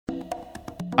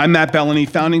I'm Matt Bellany,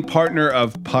 founding partner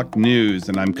of Puck News,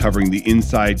 and I'm covering the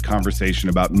inside conversation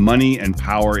about money and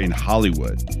power in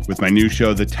Hollywood. With my new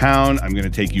show, The Town, I'm going to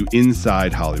take you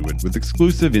inside Hollywood with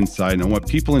exclusive insight on what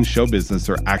people in show business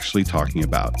are actually talking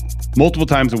about. Multiple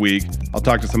times a week, I'll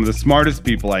talk to some of the smartest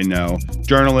people I know,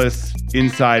 journalists,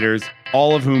 insiders,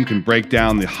 all of whom can break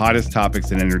down the hottest topics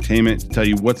in entertainment to tell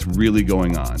you what's really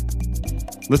going on.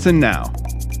 Listen now.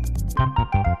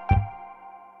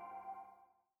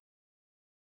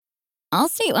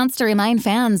 Allstate wants to remind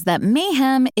fans that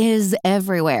mayhem is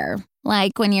everywhere.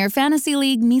 Like when your fantasy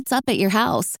league meets up at your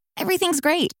house. Everything's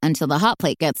great until the hot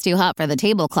plate gets too hot for the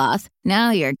tablecloth.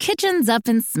 Now your kitchen's up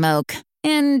in smoke.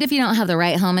 And if you don't have the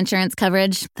right home insurance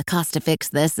coverage, the cost to fix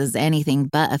this is anything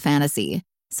but a fantasy.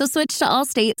 So switch to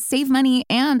Allstate, save money,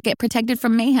 and get protected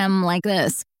from mayhem like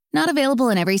this. Not available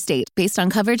in every state based on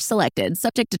coverage selected,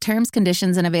 subject to terms,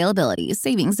 conditions, and availability.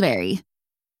 Savings vary.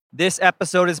 This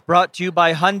episode is brought to you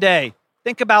by Hyundai.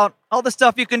 Think about all the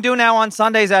stuff you can do now on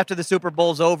Sundays after the Super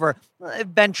Bowl's over.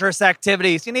 Adventurous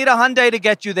activities. You need a Hyundai to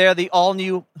get you there. The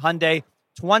all-new Hyundai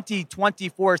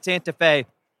 2024 Santa Fe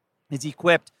is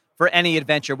equipped for any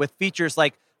adventure with features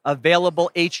like available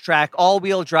H-Track,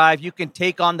 all-wheel drive. You can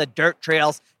take on the dirt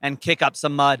trails and kick up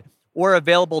some mud. Or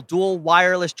available dual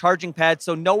wireless charging pads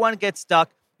so no one gets stuck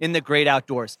in the great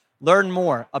outdoors. Learn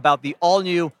more about the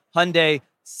all-new Hyundai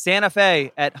Santa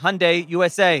Fe at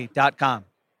HyundaiUSA.com.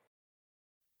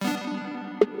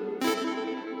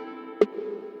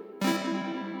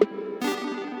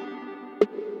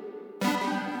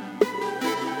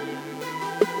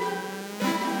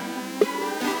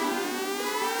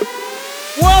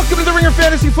 Welcome to the Ringer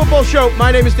Fantasy Football Show.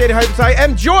 My name is Danny Heifetz. I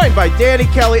am joined by Danny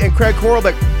Kelly and Craig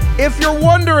Horlbeck. If you're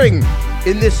wondering,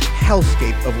 in this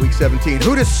hellscape of Week 17,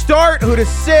 who to start, who to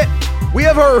sit, we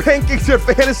have our rankings at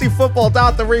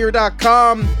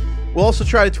fantasyfootball.theringer.com. We'll also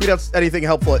try to tweet out anything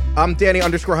helpful. I'm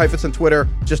Danny_Heifetz on Twitter,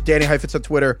 just Danny Heifetz on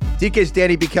Twitter. DK's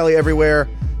Danny B. Kelly everywhere.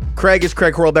 Craig is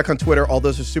Craig Horlbeck on Twitter. All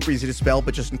those are super easy to spell,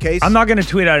 but just in case. I'm not going to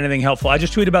tweet out anything helpful. I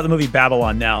just tweet about the movie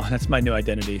Babylon now. That's my new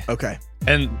identity. Okay.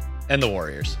 And the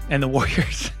Warriors. And the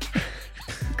Warriors.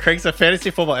 Craig's a fantasy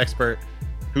football expert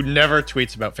who never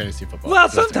tweets about fantasy football. Well,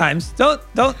 sometimes. Don't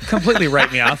completely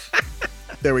write me off.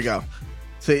 There we go.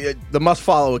 See, the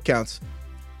must-follow accounts.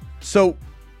 So,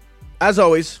 as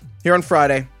always, here on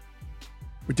Friday,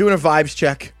 we're doing a vibes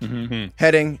check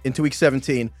heading into Week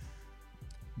 17.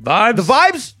 Vibes? The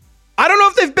vibes, I don't know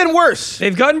if they've been worse.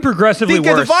 They've gotten progressively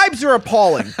worse. The vibes are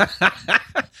appalling.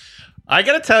 I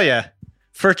got to tell you,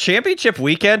 for championship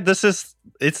weekend,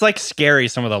 it's like scary,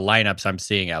 some of the lineups I'm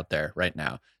seeing out there right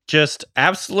now. Just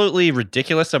absolutely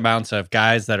ridiculous amounts of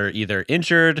guys that are either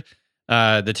injured,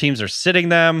 the teams are sitting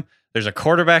them, there's a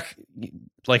quarterback,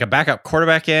 like a backup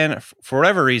quarterback in. For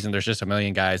whatever reason, there's just a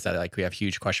million guys that we have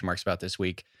huge question marks about this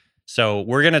week. So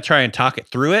we're going to try and talk it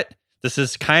through it. This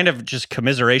is kind of just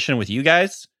commiseration with you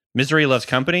guys. Misery loves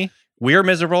company. We're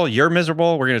miserable. You're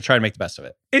miserable. We're going to try and make the best of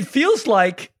it. It feels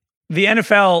like the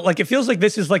NFL, it feels like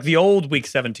this is like the old Week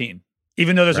 17,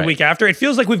 even though there's a week after. It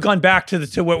feels like we've gone back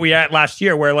to what we had last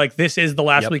year, where this is the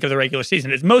last week of the regular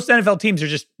season. Most NFL teams are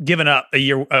just giving up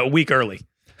a week early.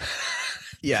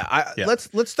 Yeah.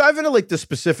 Let's dive into the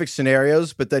specific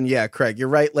scenarios, but then Craig, you're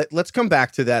right. Let's come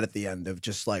back to that at the end of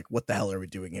just what the hell are we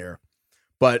doing here?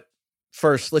 But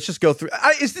first, let's just go through.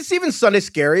 Is this even Sunday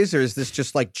Scaries, or is this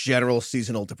just general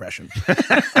seasonal depression?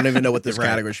 I don't even know what this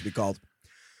category should be called.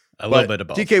 A little bit of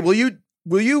both. DK,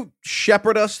 will you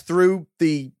shepherd us through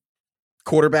the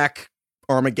quarterback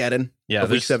Armageddon of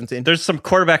Week 17? There's some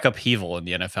quarterback upheaval in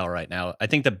the NFL right now. I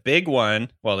think the big one,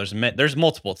 well, there's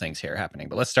multiple things here happening,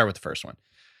 but let's start with the first one.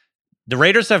 The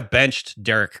Raiders have benched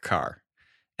Derek Carr.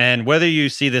 And whether you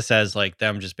see this as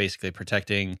them just basically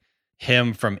protecting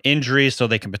him from injury so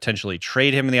they can potentially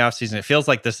trade him in the offseason, it feels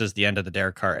like this is the end of the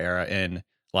Derek Carr era in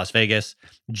Las Vegas.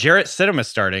 Jarrett Stidham is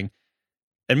starting.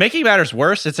 And making matters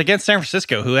worse, it's against San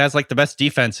Francisco, who has the best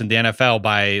defense in the NFL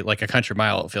by a country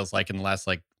mile, it feels like, in the last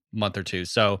month or two.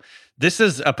 So this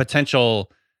is a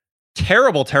potential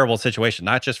terrible, terrible situation,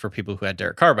 not just for people who had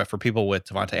Derek Carr, but for people with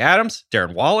Devontae Adams,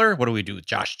 Darren Waller. What do we do with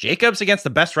Josh Jacobs against the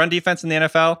best run defense in the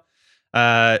NFL?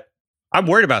 I'm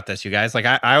worried about this, you guys.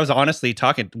 I was honestly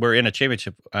talking, we're in a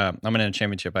championship. I'm in a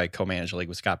championship. I co-manage a league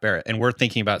with Scott Barrett, and we're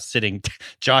thinking about sitting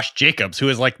Josh Jacobs, who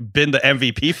has been the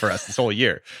MVP for us this whole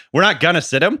year. We're not going to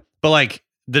sit him, but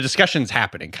the discussion's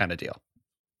happening kind of deal.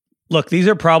 Look, these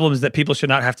are problems that people should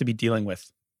not have to be dealing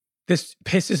with. This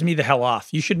pisses me the hell off.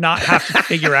 You should not have to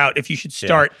figure out if you should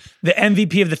start the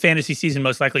MVP of the fantasy season,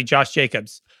 most likely Josh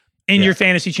Jacobs, in your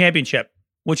fantasy championship.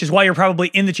 which is why you're probably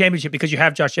in the championship because you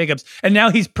have Josh Jacobs. And now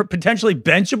he's potentially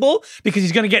benchable because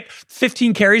he's going to get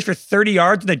 15 carries for 30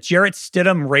 yards with the Jarrett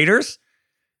Stidham Raiders.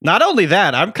 Not only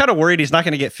that, I'm kind of worried he's not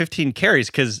going to get 15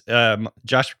 carries because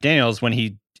Josh McDaniels, when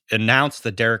he announced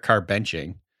the Derek Carr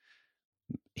benching,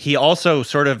 he also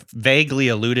sort of vaguely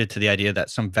alluded to the idea that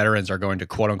some veterans are going to,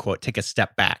 quote unquote, take a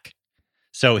step back.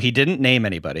 So he didn't name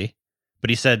anybody, but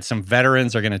he said some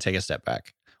veterans are going to take a step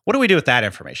back. What do we do with that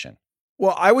information?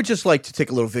 Well, I would just like to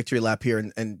take a little victory lap here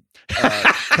and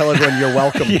tell everyone you're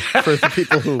welcome for the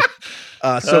people who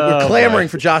we're clamoring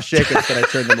for Josh Jacobs that I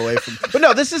turned them away from. But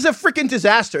no, this is a freaking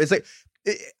disaster. It's like,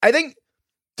 I think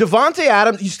Davante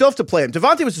Adams, you still have to play him.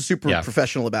 Davante was a super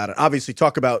professional about it. Obviously,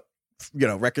 talk about,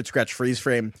 record scratch freeze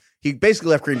frame. He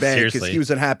basically left Green Bay because he was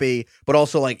unhappy, but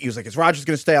also like, he was like, is Rodgers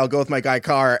going to stay? I'll go with my guy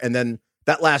Carr. And then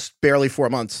that lasts barely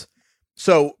 4 months.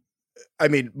 So, I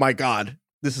mean, my God,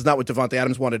 this is not what Davante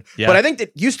Adams wanted. Yeah. But I think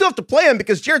that you still have to play him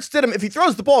because Jarrett Stidham, if he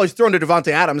throws the ball, he's throwing to Davante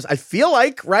Adams. I feel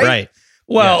like, right? Right.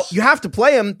 Well, you have to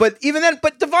play him, but even then,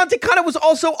 Davante kind of was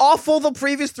also awful the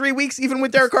previous 3 weeks, even when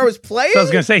Derek Carr was playing. So I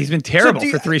was going to say, he's been terrible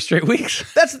for 3 straight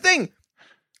weeks. That's the thing.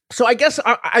 So I guess,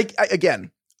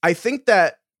 I think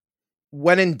that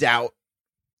when in doubt,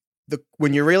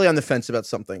 when you're really on the fence about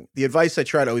something, the advice I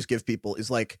try to always give people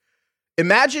is like,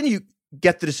 imagine you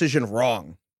get the decision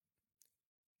wrong.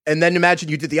 And then imagine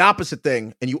you did the opposite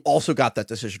thing and you also got that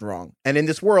decision wrong. And in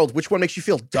this world, which one makes you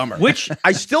feel dumber?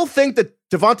 I still think that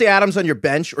Davante Adams on your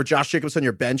bench or Josh Jacobs on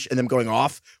your bench and them going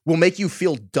off will make you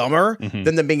feel dumber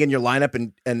than them being in your lineup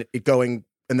and it going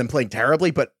and then playing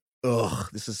terribly. But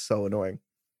this is so annoying.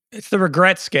 It's the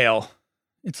regret scale.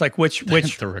 It's like which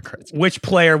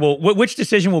player which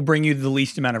decision will bring you the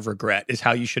least amount of regret is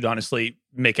how you should honestly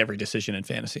make every decision in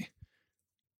fantasy.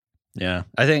 Yeah,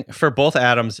 I think for both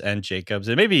Adams and Jacobs,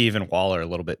 and maybe even Waller a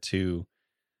little bit too,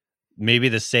 maybe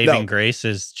the saving grace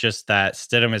is just that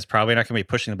Stidham is probably not going to be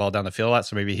pushing the ball down the field a lot,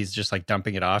 so maybe he's just like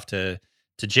dumping it off to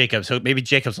Jacobs. So maybe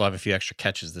Jacobs will have a few extra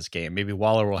catches this game. Maybe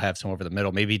Waller will have some over the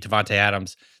middle. Maybe Davante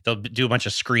Adams, they'll do a bunch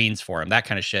of screens for him, that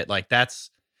kind of shit. Like that's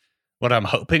what I'm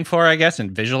hoping for, I guess,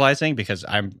 and visualizing because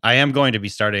I am going to be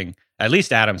starting at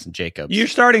least Adams and Jacobs. You're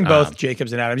starting both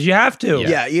Jacobs and Adams. You have to.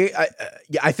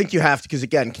 I think you have to because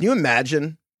again, can you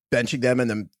imagine benching them and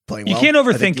them playing well? You can't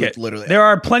overthink it. Literally, there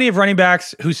are plenty of running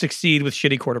backs who succeed with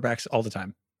shitty quarterbacks all the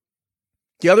time.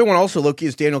 The other one also, Loki,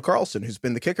 is Daniel Carlson, who's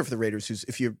been the kicker for the Raiders. Who's,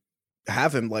 if you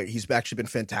have him, like he's actually been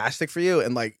fantastic for you,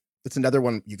 and like it's another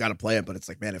one you got to play him. But it's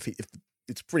like, man, if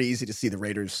it's pretty easy to see the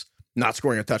Raiders not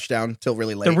scoring a touchdown till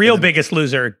really late. The real biggest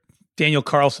loser, Daniel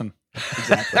Carlson.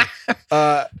 Exactly.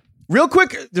 Real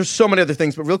quick, there's so many other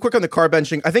things, but real quick on the Carr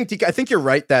benching, I think you're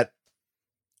right that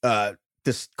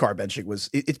this Carr benching was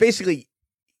it's basically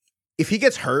if he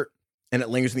gets hurt and it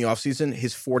lingers in the offseason,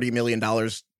 his $40 million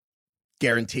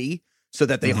guarantee, so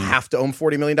that they have to own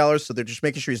 $40 million. So they're just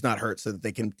making sure he's not hurt so that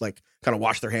they can like kind of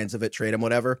wash their hands of it, trade him,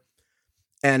 whatever.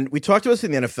 And we talked to us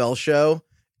in the NFL show,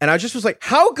 and I just was like,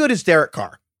 how good is Derek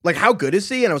Carr? Like, how good is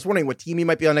he? And I was wondering what team he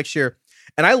might be on next year.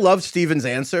 And I loved Steven's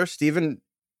answer. Steven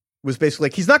was basically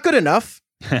like, he's not good enough.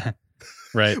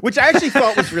 Right. Which I actually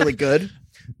thought was really good.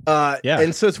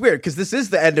 And so it's weird because this is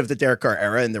the end of the Derek Carr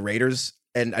era in the Raiders.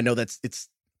 And I know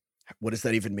what does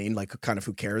that even mean? Like, kind of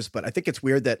who cares? But I think it's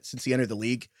weird that since he entered the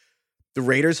league, the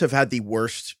Raiders have had the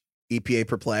worst EPA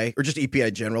per play, or just EPA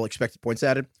in general, expected points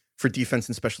added, for defense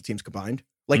and special teams combined.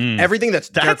 Like, everything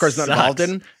that Derek Carr's not involved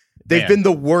in, they've been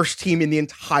the worst team in the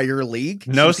entire league.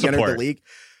 No since he entered support. the league.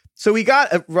 So we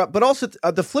got, but also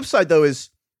the flip side though is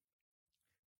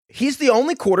he's the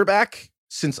only quarterback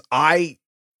since I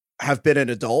have been an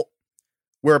adult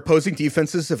where opposing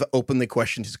defenses have openly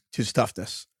questioned his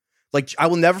toughness. Like, I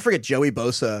will never forget Joey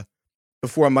Bosa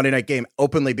before a Monday night game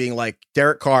openly being like,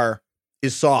 Derek Carr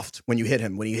is soft when you hit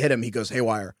him. When you hit him, he goes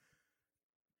haywire.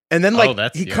 And then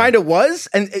he kind of was,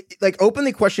 and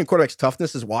openly questioning quarterback's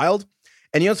toughness is wild.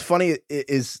 And you know what's funny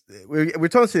is we're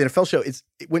talking to the NFL show. It's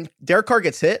when Derek Carr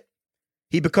gets hit,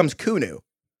 he becomes Kunu.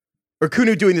 Or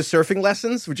Kunu doing the surfing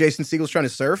lessons where Jason Siegel's trying to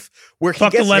surf. Where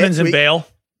Fuck he gets the lemons and bail.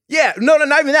 Yeah, no,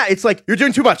 not even that. It's like, you're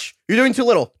doing too much. You're doing too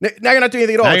little. Now you're not doing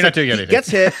anything at all. Now you're not doing anything. He gets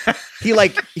hit.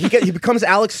 He becomes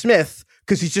Alex Smith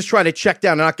because he's just trying to check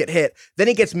down and not get hit. Then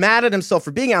he gets mad at himself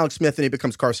for being Alex Smith and he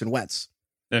becomes Carson Wentz.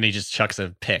 Then he just chucks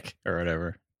a pick or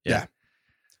whatever. Yeah.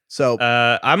 So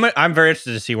I'm very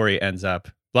interested to see where he ends up.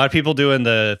 A lot of people doing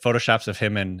the photoshops of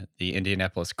him in the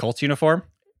Indianapolis Colts uniform,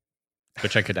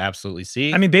 which I could absolutely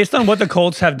see. I mean, based on what the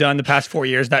Colts have done the past 4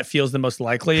 years, that feels the most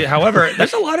likely. However,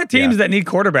 there's a lot of teams that need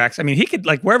quarterbacks. I mean, he could,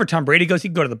 like, wherever Tom Brady goes, he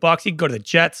could go to the Bucs, he could go to the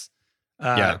Jets.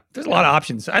 There's a lot of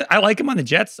options. I like him on the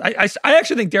Jets. I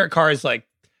actually think Derek Carr is like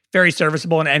very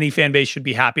serviceable, and any fan base should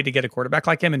be happy to get a quarterback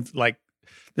like him in like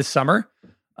this summer.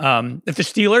 If the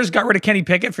Steelers got rid of Kenny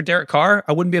Pickett for Derek Carr,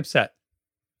 I wouldn't be upset.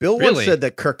 Bill once said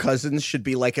that Kirk Cousins should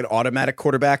be like an automatic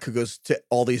quarterback who goes to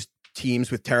all these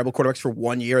teams with terrible quarterbacks for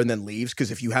 1 year and then leaves.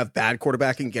 Because if you have bad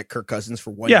quarterbacking and get Kirk Cousins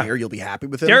for 1 year, you'll be happy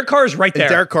with him. Derek Carr is right there.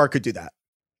 And Derek Carr could do that.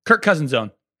 Kirk Cousins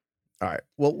zone. All right.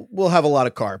 Well, we'll have a lot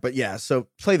of Carr, but yeah. So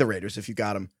play the Raiders if you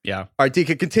got him. Yeah. All right,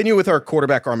 Dika, continue with our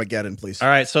quarterback Armageddon, please. All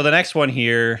right. So the next one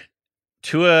here,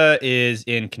 Tua is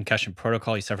in concussion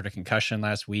protocol. He suffered a concussion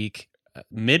last week,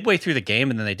 midway through the game,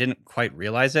 and then they didn't quite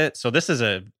realize it. So this is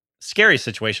a scary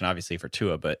situation, obviously, for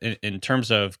Tua. But in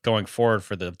terms of going forward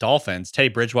for the Dolphins, Teddy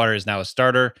Bridgewater is now a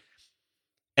starter.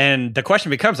 And the question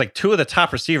becomes, like, two of the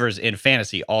top receivers in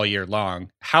fantasy all year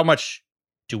long, how much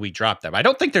do we drop them? I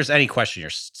don't think there's any question you're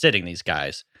sitting these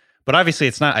guys, but obviously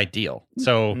it's not ideal.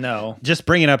 So no, just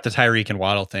bringing up the Tyreek and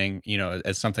Waddle thing,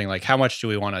 as something like, how much do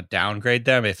we want to downgrade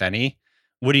them, if any?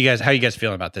 How are you guys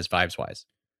feeling about this vibes wise?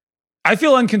 I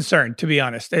feel unconcerned, to be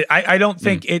honest. I don't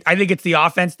think I think it's the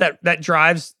offense that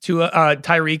drives to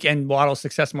Tyreek and Waddle's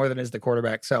success more than is the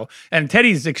quarterback. So, and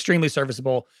Teddy's extremely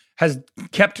serviceable, has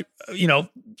kept,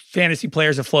 fantasy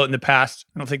players afloat in the past.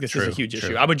 I don't think this is a huge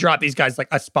issue. I would drop these guys like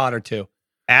a spot or two.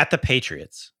 At the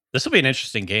Patriots. This will be an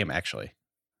interesting game, actually.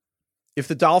 If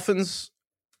the Dolphins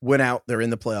win out, they're in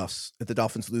the playoffs. If the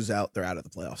Dolphins lose out, they're out of the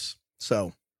playoffs.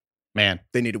 So, man,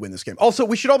 they need to win this game. Also,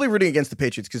 we should all be rooting against the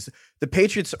Patriots because the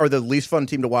Patriots are the least fun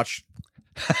team to watch,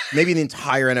 maybe in the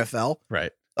entire NFL.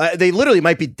 Right. They literally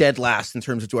might be dead last in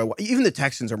terms of even the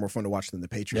Texans are more fun to watch than the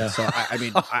Patriots. Yeah.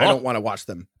 So, I don't want to watch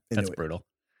them. That's brutal.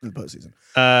 In the postseason.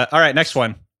 All right, next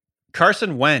one.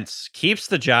 Carson Wentz keeps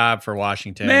the job for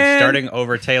Washington, starting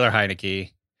over Taylor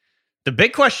Heineke. The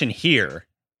big question here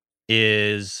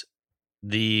is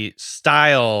the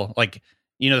style,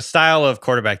 the style of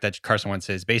quarterback that Carson Wentz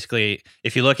is. Basically,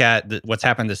 if you look at what's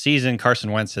happened this season,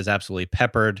 Carson Wentz has absolutely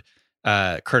peppered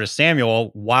Curtis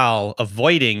Samuel while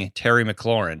avoiding Terry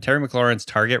McLaurin. Terry McLaurin's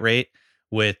target rate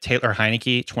with Taylor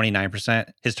Heineke,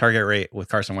 29%. His target rate with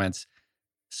Carson Wentz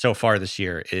so far this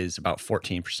year is about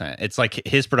 14%. It's like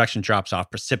his production drops off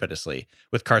precipitously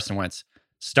with Carson Wentz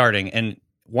starting. And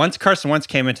once Carson Wentz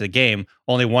came into the game,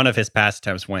 only one of his pass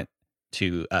attempts went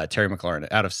to Terry McLaurin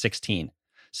out of 16.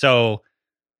 So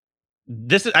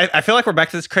this is, I feel like we're back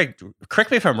to this. Craig,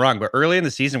 correct me if I'm wrong, but early in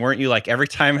the season, weren't you like every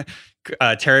time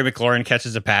Terry McLaurin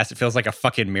catches a pass, it feels like a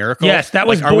fucking miracle? Yes, that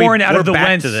was born out of the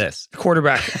Wentz to this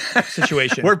quarterback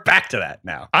situation. We're back to that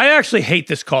now. I actually hate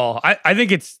this call. I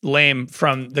think it's lame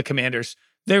from the Commanders.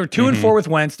 They were 2-4 with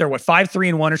Wentz. They're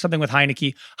 5-3-1 or something with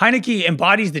Heineke. Heineke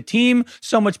embodies the team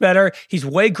so much better. He's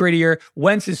way grittier.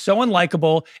 Wentz is so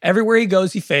unlikable. Everywhere he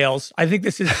goes, he fails. I think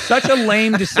this is such a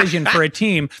lame decision for a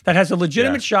team that has a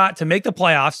legitimate shot to make the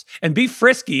playoffs and be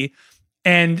frisky,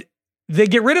 and they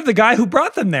get rid of the guy who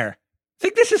brought them there. I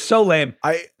think this is so lame.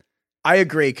 I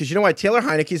agree, because you know why? Taylor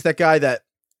Heineke is that guy that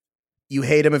you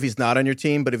hate him if he's not on your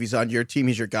team, but if he's on your team,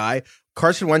 he's your guy.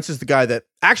 Carson Wentz is the guy that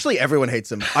actually everyone hates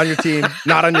him. On your team,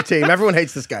 not on your team. Everyone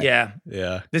hates this guy. Yeah.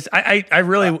 This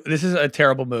this is a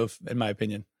terrible move, in my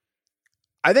opinion.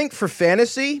 I think for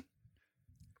fantasy,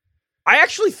 I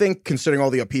actually think, considering all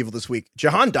the upheaval this week,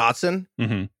 Jahan Dotson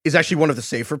is actually one of the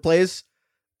safer plays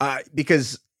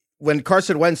because when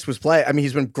Carson Wentz was playing,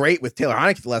 he's been great with Taylor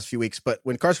Heineke the last few weeks, but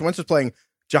when Carson Wentz was playing,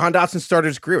 Jahan Dotson started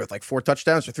his career with 4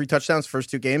 touchdowns or 3 touchdowns first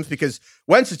 2 games because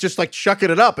Wentz is just chucking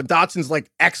it up and Dotson's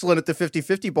excellent at the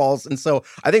 50-50 balls. And so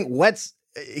I think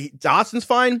Dotson's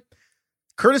fine.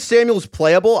 Curtis Samuel is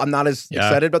playable. I'm not as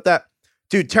excited about that.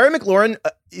 Dude, Terry McLaurin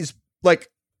is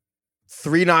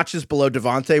 3 notches below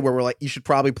Devontae where we're you should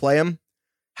probably play him.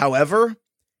 However,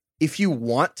 if you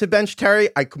want to bench Terry,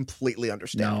 I completely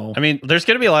understand. No. There's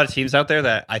going to be a lot of teams out there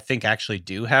that I think actually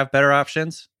do have better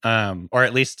options, or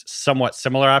at least somewhat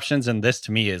similar options. And this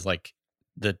to me is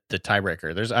the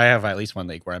tiebreaker. I have at least one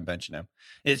league where I'm benching him.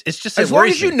 It's just as long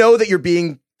as you know that you're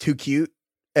being too cute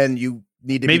and you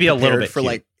need to maybe be a little bit for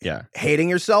hating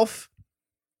yourself.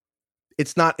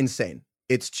 It's not insane.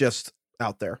 It's just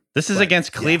out there. This is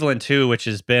against Cleveland too, which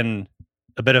has been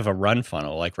a bit of a run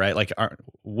funnel, right? I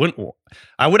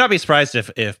would not be surprised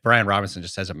if Brian Robinson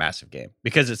just has a massive game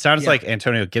because it sounds like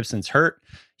Antonio Gibson's hurt.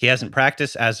 He hasn't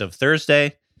practiced as of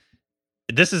Thursday.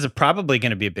 This is probably going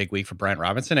to be a big week for Brian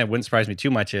Robinson. It wouldn't surprise me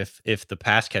too much if the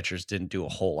pass catchers didn't do a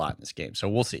whole lot in this game. So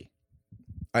we'll see.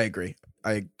 I agree.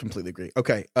 I completely agree.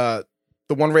 Okay. The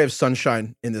one ray of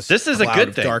sunshine in this is a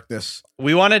good thing. Darkness.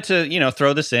 We wanted to,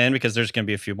 throw this in because there's going to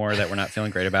be a few more that we're not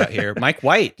feeling great about here. Mike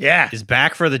White is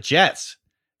back for the Jets,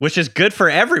 which is good for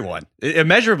everyone,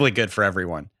 immeasurably good for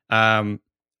everyone.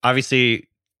 Obviously,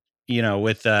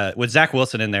 with Zach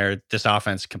Wilson in there, this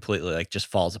offense completely like just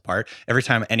falls apart. Every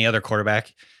time any other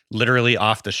quarterback literally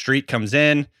off the street comes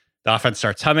in, the offense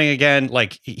starts humming again.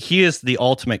 Like he is the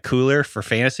ultimate cooler for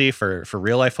fantasy, for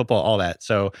real life football, all that.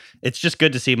 So it's just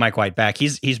good to see Mike White back.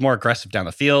 He's more aggressive down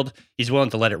the field. He's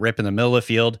willing to let it rip in the middle of the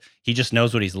field. He just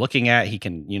knows what he's looking at. He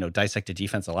can, dissect a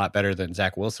defense a lot better than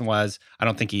Zach Wilson was. I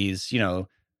don't think he's,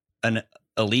 an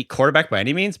elite quarterback by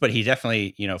any means, but he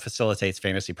definitely, facilitates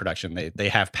fantasy production. They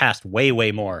have passed way,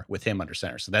 way more with him under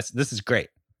center. So this is great.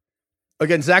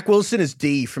 Again, Zach Wilson is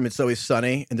D from It's Always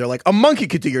Sunny, and they're like, a monkey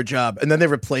could do your job. And then they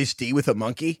replace D with a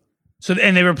monkey.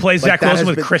 And they replace Zach Wilson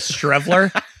with Chris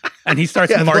Streveler, and he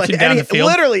starts marching down the field.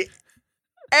 Literally,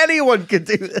 anyone could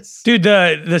do this. Dude,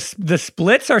 the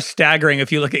splits are staggering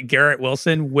if you look at Garrett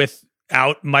Wilson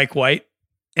without Mike White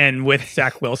and with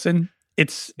Zach Wilson.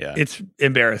 It's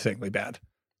embarrassingly bad.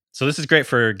 So this is great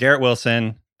for Garrett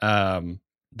Wilson. The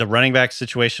running back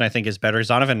situation, I think, is better.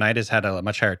 Zonovan Knight has had a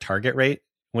much higher target rate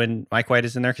when Mike White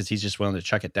is in there because he's just willing to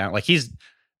chuck it down. Like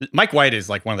Mike White is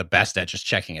like one of the best at just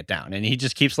checking it down, and he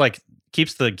just keeps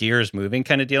the gears moving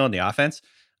kind of deal in the offense.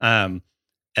 And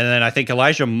then I think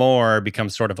Elijah Moore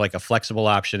becomes sort of like a flexible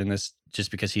option in this, just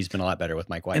because he's been a lot better with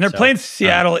Mike White. And they're playing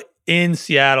Seattle in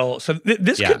Seattle, so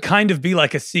this could kind of be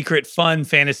like a secret, fun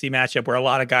fantasy matchup where a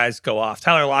lot of guys go off.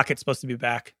 Tyler Lockett's supposed to be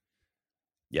back.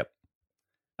 Yep.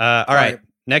 All right.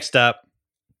 Next up,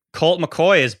 Colt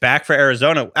McCoy is back for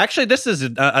Arizona. Actually, this is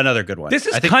another good one. This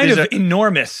is kind of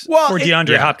enormous for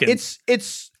DeAndre Hopkins.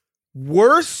 It's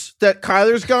worse that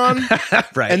Kyler's gone,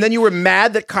 right? And then you were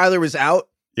mad that Kyler was out,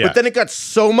 but then it got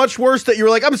so much worse that you were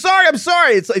like, "I'm sorry."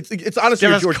 It's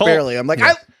honestly George Barely. I'm like,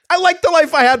 I like the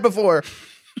life I had before.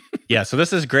 Yeah, so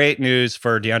this is great news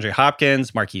for DeAndre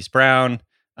Hopkins, Marquise Brown.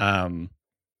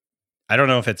 I don't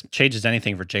know if it changes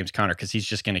anything for James Conner because he's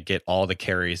just going to get all the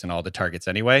carries and all the targets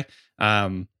anyway.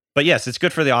 But yes, it's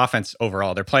good for the offense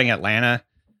overall. They're playing Atlanta.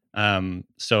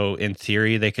 So in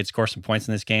theory, they could score some points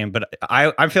in this game. But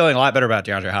I'm feeling a lot better about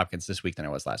DeAndre Hopkins this week than I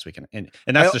was last week. And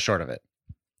that's the short of it.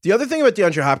 The other thing about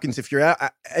DeAndre Hopkins, if you're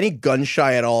any gun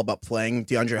shy at all about playing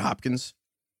DeAndre Hopkins,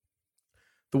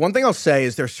 the one thing I'll say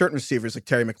is there are certain receivers like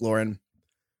Terry McLaurin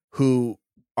who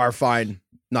are fine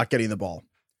not getting the ball.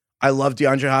 I love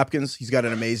DeAndre Hopkins. He's got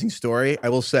an amazing story. I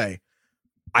will say,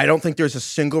 I don't think there's a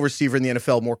single receiver in the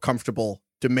NFL more comfortable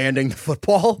demanding the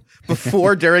football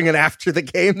before, during, and after the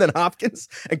game than Hopkins.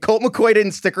 And Colt McCoy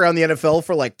didn't stick around the NFL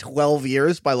for like 12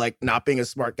 years by like not being a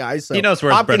smart guy. So he knows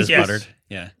where his bread is buttered.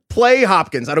 Yeah. Play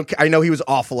Hopkins. I know he was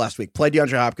awful last week. Play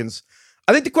DeAndre Hopkins.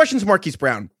 I think the question is Marquise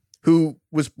Brown, who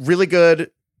was really good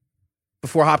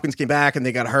before Hopkins came back and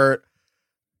they got hurt.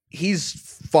 He's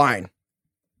fine.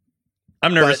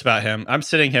 I'm nervous about him. I'm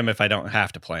sitting him if I don't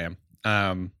have to play him.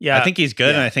 I think he's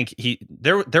good, and I think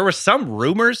there were some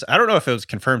rumors. I don't know if it was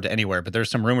confirmed anywhere, but there's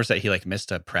some rumors that he like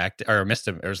missed a practice or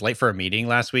was late for a meeting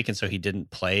last week, and so he didn't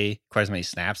play quite as many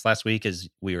snaps last week as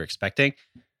we were expecting.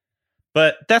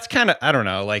 But that's kind of, I don't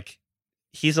know, like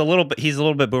he's a little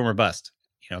bit boomer bust.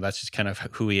 That's just kind of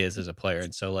who he is as a player,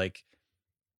 and so like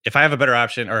if I have a better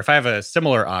option, or if I have a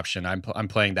similar option, I'm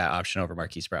playing that option over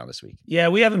Marquise Brown this week. Yeah,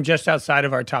 we have him just outside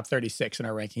of our top 36 in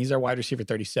our ranking. He's our wide receiver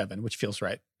 37, which feels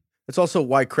right. It's also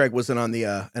why Craig wasn't on the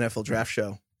NFL draft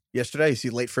show yesterday.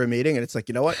 He's late for a meeting, and it's like,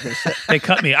 you know what? They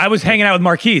cut me. I was hanging out with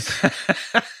Marquise.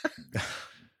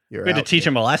 We had to teach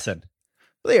him a lesson.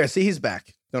 Well, there, see, he's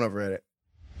back. Don't overrate it.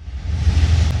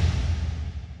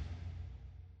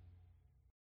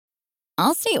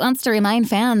 Allstate wants to remind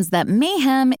fans that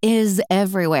mayhem is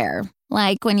everywhere.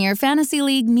 Like when your fantasy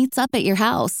league meets up at your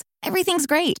house. Everything's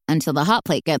great until the hot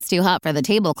plate gets too hot for the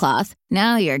tablecloth.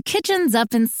 Now your kitchen's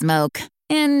up in smoke.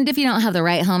 And if you don't have the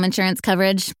right home insurance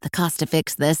coverage, the cost to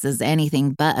fix this is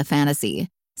anything but a fantasy.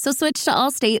 So switch to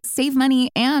Allstate, save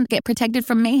money, and get protected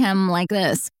from mayhem like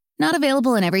this. Not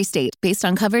available in every state based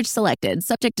on coverage selected,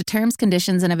 subject to terms,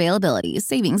 conditions, and availability.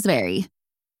 Savings vary.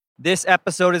 This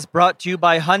episode is brought to you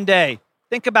by Hyundai.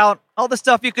 Think about all the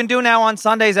stuff you can do now on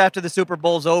Sundays after the Super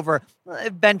Bowl's over.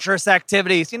 Adventurous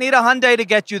activities. You need a Hyundai to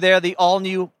get you there. The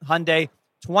all-new Hyundai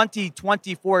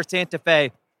 2024 Santa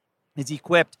Fe is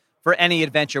equipped for any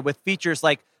adventure with features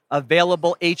like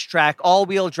available H-Track,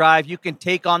 all-wheel drive. You can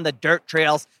take on the dirt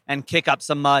trails and kick up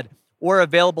some mud. Or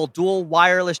available dual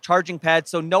wireless charging pads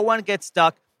so no one gets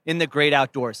stuck in the great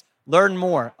outdoors. Learn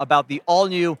more about the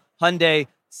all-new Hyundai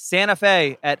Santa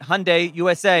Fe at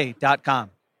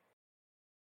HyundaiUSA.com.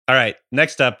 All right,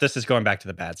 next up, this is going back to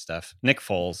the bad stuff. Nick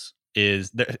Foles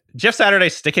is Jeff Saturday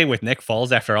sticking with Nick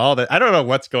Foles after all that. I don't know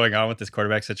what's going on with this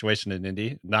quarterback situation in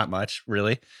Indy. Not much,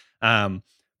 really.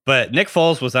 But Nick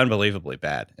Foles was unbelievably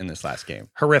bad in this last game.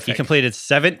 Horrific. He completed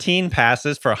 17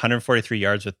 passes for 143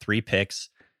 yards with 3 picks.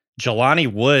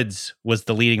 Jelani Woods was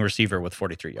the leading receiver with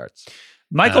 43 yards.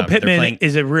 Michael Pittman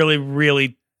is a really,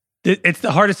 really, it's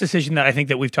the hardest decision that I think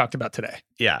that we've talked about today.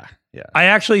 Yeah. I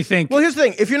actually think. Well, here's the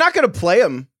thing. If you're not going to play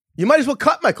him, you might as well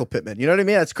cut Michael Pittman. You know what I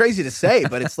mean? That's crazy to say,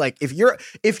 but it's like, if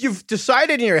you've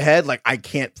decided in your head, like, I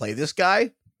can't play this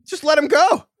guy, just let him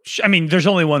go. I mean, there's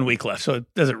only 1 week left, so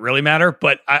it doesn't really matter.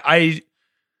 But I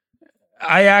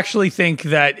actually think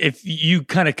that if you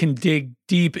kind of can dig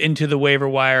deep into the waiver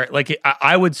wire, like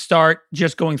I would start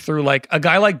just going through like a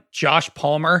guy like Josh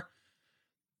Palmer,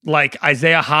 like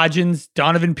Isaiah Hodgins,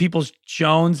 Donovan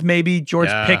Peoples-Jones, maybe George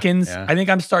Pickens. Yeah. I think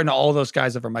I'm starting all those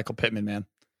guys over Michael Pittman, man.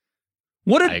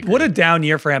 What a down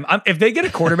year for him. If they get a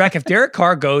quarterback, if Derek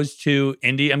Carr goes to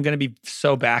Indy, I'm going to be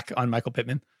so back on Michael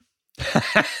Pittman.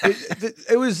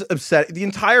 It was upsetting. The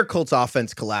entire Colts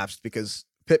offense collapsed because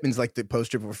Pittman's like the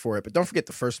poster before it. But don't forget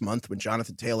the first month when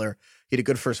Jonathan Taylor, he had a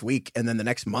good first week. And then the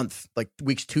next month, like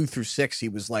weeks 2 through 6, he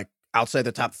was like outside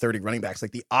the top 30 running backs.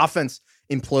 Like the offense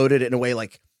imploded in a way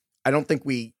like I don't think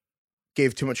we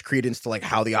gave too much credence to like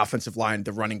how the offensive line,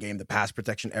 the running game, the pass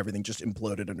protection, everything just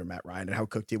imploded under Matt Ryan and how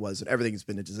cooked he was. And everything has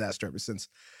been a disaster ever since.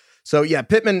 So yeah,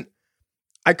 Pittman,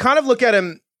 I kind of look at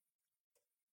him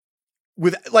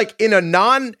with like in a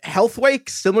non-health way,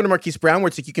 similar to Marquise Brown, where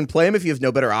it's like you can play him if you have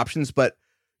no better options, but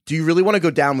do you really want to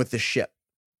go down with this ship?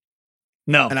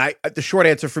 No. And the short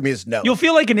answer for me is no. You'll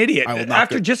feel like an idiot.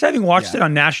 After just having watched it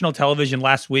on national television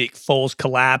last week, Foles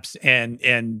collapse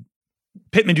and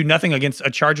Pittman do nothing against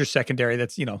a Chargers secondary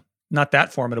that's, not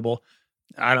that formidable.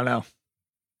 I don't know.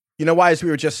 You know why, as we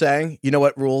were just saying, you know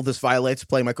what rule this violates,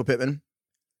 play Michael Pittman?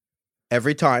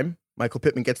 Every time Michael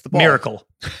Pittman gets the ball. Miracle.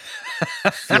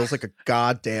 Feels like a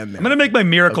goddamn miracle. I'm going to make my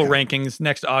miracle rankings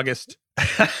next August.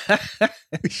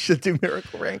 We should do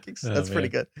miracle rankings. That's pretty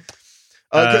good.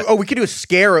 We could do a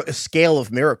scale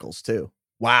of miracles too.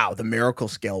 Wow, the miracle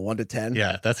scale, 1 to 10.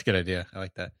 Yeah, that's a good idea. I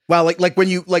like that. Wow, like when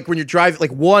you're driving,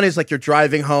 like 1 is like you're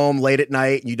driving home late at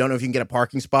night and you don't know if you can get a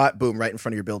parking spot. Boom, right in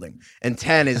front of your building. And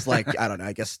 10 is like I don't know.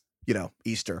 I guess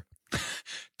Easter.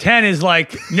 10 is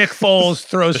like Nick Foles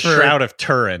throws the Shroud of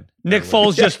Turin. Nick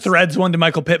Foles just threads one to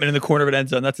Michael Pittman in the corner of an end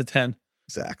zone. That's a 10.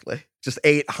 Exactly. Just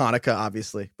 8 Hanukkah,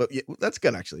 obviously. But yeah, that's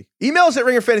good, actually. Email us at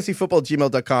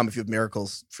ringerfantasyfootball@gmail.com if you have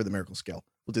miracles for the miracle scale.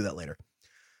 We'll do that later.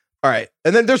 All right.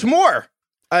 And then there's more.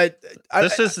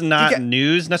 This is not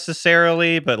news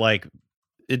necessarily, but like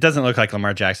it doesn't look like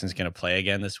Lamar Jackson's going to play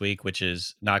again this week, which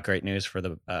is not great news for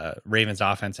the Ravens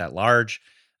offense at large.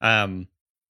 Mark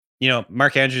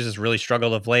Andrews has really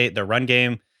struggled of late. The run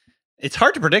game, it's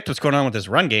hard to predict what's going on with this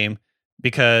run game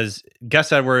because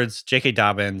Gus Edwards, J.K.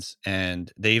 Dobbins,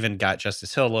 and they even got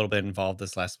Justice Hill a little bit involved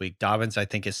this last week. Dobbins, I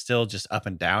think, is still just up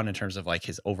and down in terms of like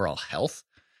his overall health.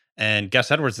 And Gus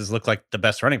Edwards has looked like the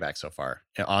best running back so far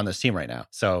on this team right now.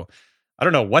 So I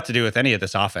don't know what to do with any of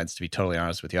this offense, to be totally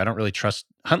honest with you. I don't really trust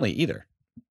Huntley either.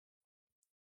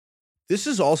 This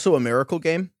is also a miracle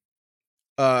game.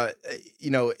 Mark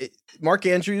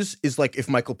Andrews is like if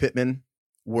Michael Pittman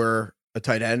were a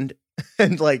tight end.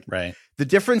 And like the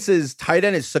difference is tight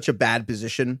end is such a bad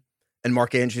position and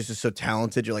Mark Andrews is so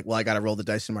talented. You're like, well, I got to roll the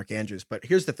dice in Mark Andrews. But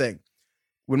here's the thing.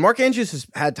 When Mark Andrews has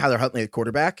had Tyler Huntley at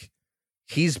quarterback,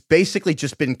 he's basically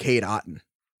just been Cade Otton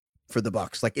for the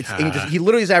Bucs. Like he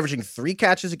literally is averaging 3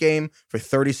 catches a game for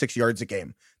 36 yards a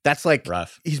game. That's like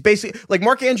rough. He's basically like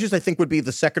Mark Andrews, I think would be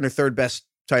the second or third best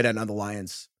tight end on the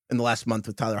Lions in the last month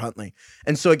with Tyler Huntley.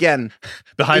 And so again,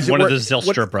 behind one of the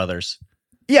Zylstra brothers.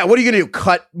 Yeah. What are you going to do?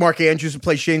 Cut Mark Andrews and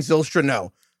play Shane Zylstra?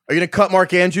 No. Are you going to cut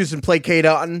Mark Andrews and play Cade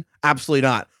Otton? Absolutely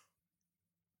not.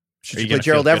 Should you play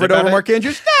Gerald Everett over Mark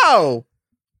Andrews? No.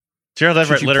 Gerald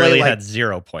Everett literally had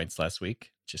 0 points last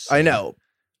week. I know.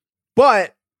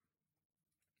 But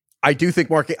I do think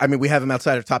we have him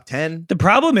outside of top 10. The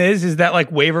problem is that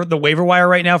like the waiver wire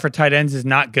right now for tight ends is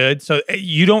not good. So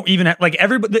you don't even have, like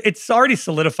everybody, it's already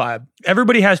solidified.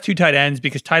 Everybody has 2 tight ends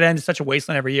because tight end is such a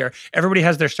wasteland every year. Everybody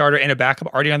has their starter and a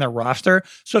backup already on their roster.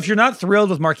 So if you're not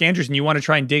thrilled with Mark Andrews and you want to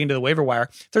try and dig into the waiver wire,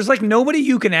 there's like nobody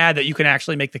you can add that you can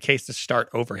actually make the case to start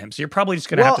over him. So you're probably just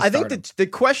going to have to start him. I think the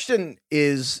question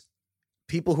is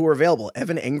people who are available.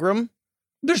 Evan Ingram.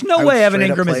 There's no way Evan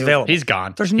Ingram is available. He's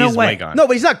gone. There's no way. Gone. No,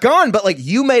 but he's not gone, but like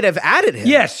you might have added him.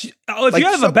 Yes. If you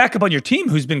have a backup on your team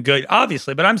who's been good,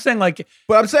 obviously. But I'm saying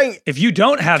if you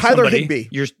don't have Tyler somebody,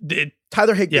 Higbee.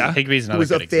 Tyler Higbee. Yeah. Higbee's not who is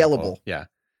available. Example. Yeah.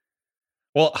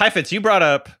 Well, Heifetz, you brought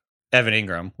up Evan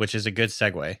Ingram, which is a good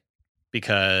segue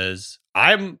because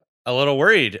I'm a little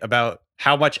worried about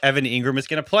how much Evan Ingram is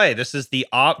going to play. This is the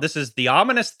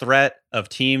ominous threat of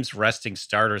teams resting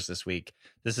starters this week.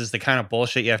 This is the kind of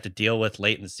bullshit you have to deal with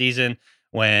late in the season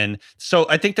so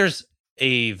I think there's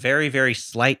a very, very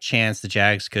slight chance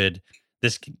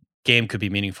this game could be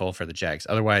meaningful for the Jags.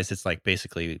 Otherwise, it's like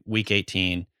basically week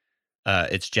 18.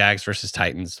 It's Jags versus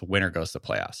Titans. The winner goes to the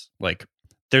playoffs. Like,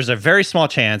 there's a very small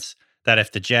chance that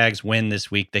if the Jags win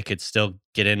this week, they could still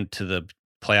get into the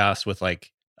playoffs with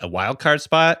like a wild card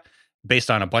spot based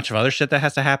on a bunch of other shit that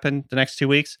has to happen the next 2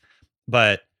 weeks.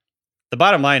 But the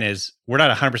bottom line is we're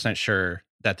not 100% sure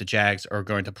that the Jags are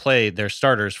going to play their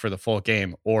starters for the full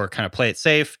game or kind of play it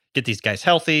safe, get these guys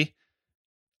healthy,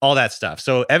 all that stuff.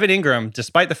 So Evan Ingram,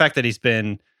 despite the fact that he's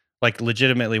been like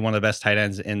legitimately one of the best tight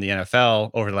ends in the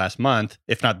NFL over the last month,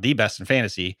 if not the best in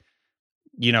fantasy,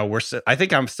 I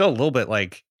think I'm still a little bit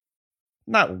like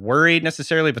not worried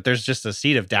necessarily, but there's just a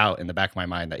seed of doubt in the back of my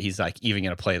mind that he's like even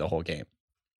going to play the whole game.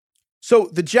 So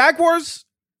the Jaguars,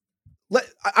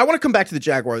 I want to come back to the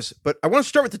Jaguars, but I want to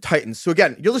start with the Titans. So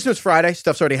again, you're listening to this Friday,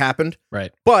 stuff's already happened.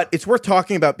 Right. But it's worth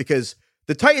talking about because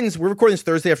the Titans, we're recording this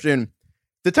Thursday afternoon.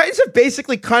 The Titans have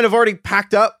basically kind of already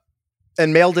packed up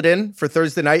and mailed it in for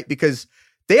Thursday night because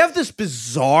they have this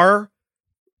bizarrely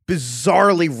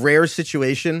rare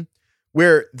situation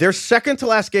where their second to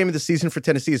last game of the season for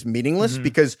Tennessee is meaningless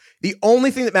because the only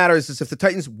thing that matters is if the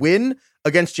Titans win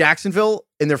against Jacksonville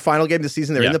in their final game of the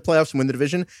season, they're in the playoffs and win the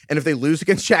division. And if they lose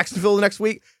against Jacksonville the next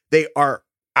week, they are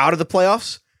out of the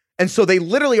playoffs. And so they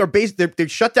literally are they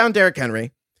shut down Derrick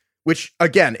Henry, which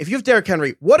again, if you have Derrick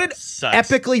Henry, what an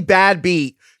epically bad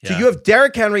beat. So you have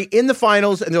Derrick Henry in the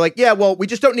finals and they're like, yeah, well, we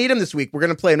just don't need him this week. We're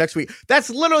going to play him next week. That's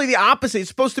literally the opposite. It's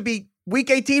supposed to be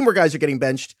week 18 where guys are getting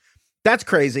benched. That's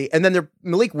crazy. And then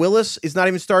Malik Willis is not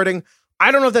even starting.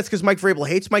 I don't know if that's because Mike Vrabel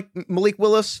hates Malik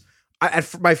Willis.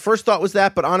 My first thought was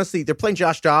that, but honestly, they're playing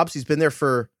Josh Dobbs. He's been there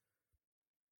for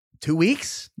 2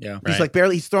 weeks. Yeah. He's like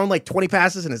he's thrown like 20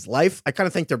 passes in his life. I kind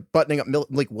of think they're buttoning up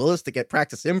Malik Willis to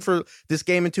practice him for this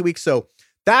game in 2 weeks. So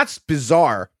that's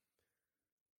bizarre.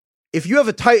 If you have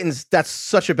a Titans, that's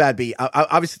such a bad beat.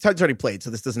 Obviously, Titans already played,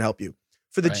 so this doesn't help you.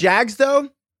 For the Jags, though,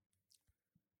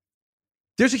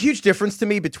 there's a huge difference to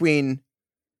me between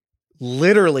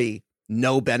literally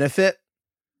no benefit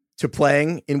to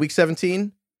playing in week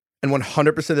 17 and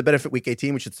 100% of the benefit week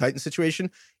 18, which is the Titans situation.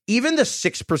 Even the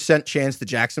 6% chance that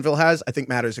Jacksonville has, I think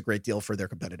matters a great deal for their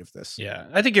competitiveness. Yeah,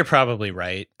 I think you're probably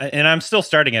right. And I'm still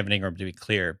starting Evan Ingram, to be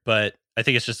clear, but I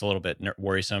think it's just a little bit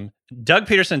worrisome. Doug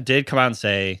Peterson did come out and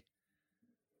say,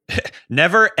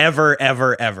 never, ever,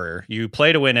 ever, ever. You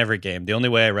play to win every game. The only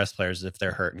way I rest players is if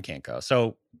they're hurt and can't go.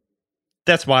 So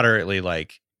that's moderately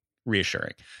like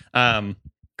reassuring.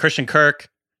 Christian Kirk,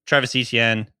 Travis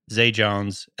Etienne, Zay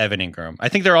Jones, Evan Ingram. I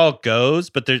think they're all goes,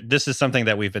 but this is something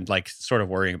that we've been like sort of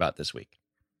worrying about this week.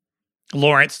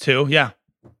 Lawrence too. Yeah.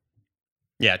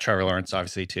 Yeah. Trevor Lawrence,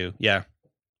 obviously too. Yeah.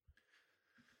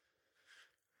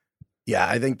 Yeah.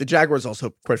 I think the Jaguars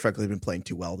also, quite frankly, have been playing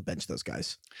too well to bench those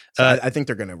guys. So I think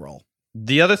they're going to roll.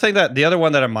 The other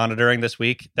one that I'm monitoring this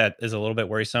week that is a little bit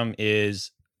worrisome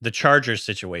is the Chargers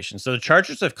situation. So the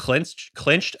Chargers have clinched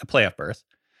a playoff berth,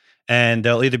 and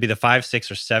they'll either be the 5,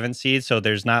 6, or 7 seed. So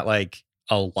there's not like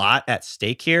a lot at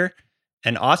stake here.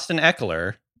 And Austin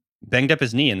Eckler banged up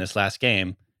his knee in this last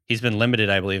game. He's been limited,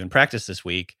 I believe, in practice this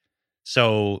week.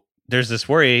 So there's this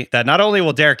worry that not only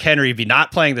will Derrick Henry be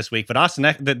not playing this week, but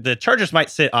the Chargers might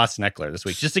sit Austin Eckler this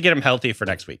week just to get him healthy for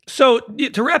next week. So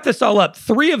to wrap this all up,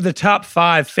 3 of the top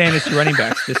 5 fantasy running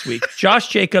backs this week, Josh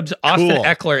Jacobs, Austin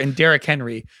Eckler, and Derrick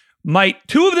Henry,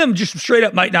 2 of them just straight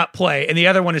up might not play, and the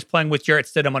other one is playing with Jarrett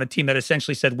Stidham on a team that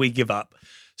essentially said we give up.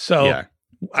 So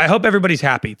I hope everybody's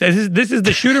happy. This is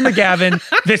the Shooter McGavin.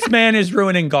 This man is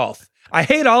ruining golf. I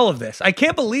hate all of this. I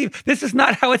can't believe this is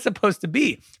not how it's supposed to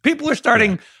be. People are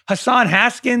starting Hassan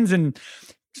Haskins and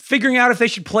figuring out if they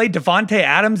should play Devontae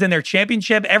Adams in their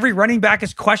championship. Every running back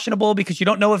is questionable because you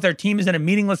don't know if their team is in a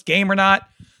meaningless game or not.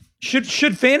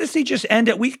 Should fantasy just end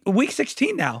at week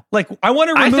 16 now? Like, I want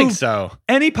to remove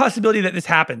any possibility that this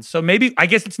happens. So maybe, I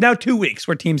guess it's now 2 weeks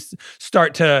where teams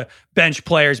start to bench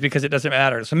players because it doesn't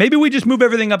matter. So maybe we just move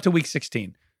everything up to week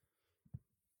 16.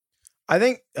 I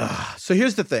think, so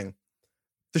here's the thing.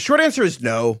 The short answer is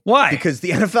no. Why? Because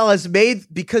the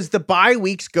NFL because the bye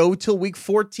weeks go till week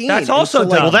 14. That's also dumb.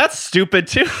 Well, that's stupid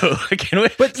too.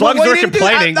 But as long as we're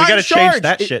complaining, we got to change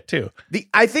that shit too.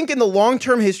 I think in the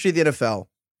long-term history of the NFL,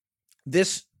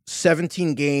 this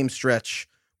 17-game stretch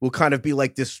will kind of be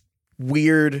like this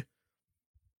weird.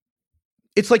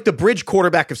 It's like the bridge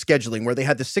quarterback of scheduling where they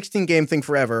had the 16-game thing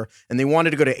forever and they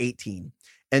wanted to go to 18.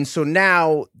 And so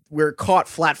now we're caught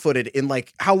flat-footed in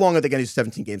like, how long are they going to do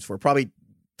 17 games for? Probably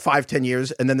 5-10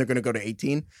 years, and then they're going to go to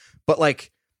 18. But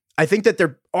like, I think that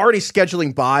they're already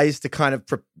scheduling buys to kind of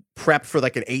prep for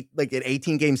like an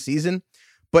 18 game season.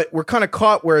 But we're kind of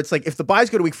caught where it's like, if the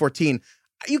buys go to week 14,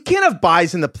 you can't have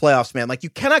buys in the playoffs, man. Like, you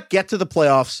cannot get to the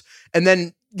playoffs and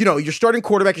then, you're starting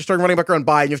quarterback, you're starting running back on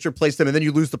bye, and you have to replace them, and then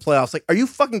you lose the playoffs. Like, are you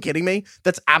fucking kidding me?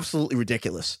 That's absolutely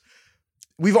ridiculous.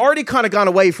 We've already kind of gone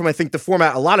away from, I think, the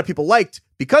format a lot of people liked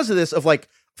because of this, of like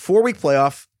 4-week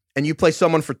playoff, and you play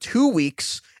someone for 2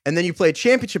 weeks, and then you play a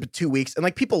championship in 2 weeks, and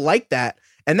like, people like that.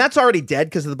 And that's already dead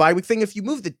because of the bye week thing. If you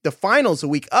move the finals a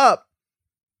week up,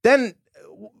 then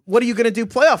what are you going to do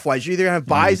playoff wise? You either have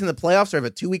buys in the playoffs or have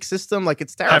a 2-week system. Like,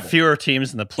 it's terrible. Have fewer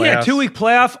teams in the playoffs. Yeah, 2-week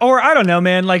playoff, or I don't know,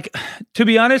 man. Like, to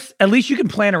be honest, at least you can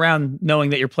plan around knowing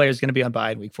that your player is going to be on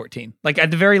bye in week 14. Like,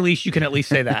 at the very least, you can at least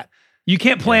say that. You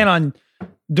can't plan on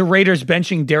the Raiders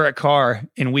benching Derek Carr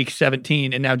in week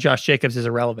 17, and now Josh Jacobs is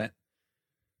irrelevant.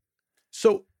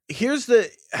 So here's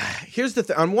the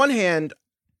thing. On one hand,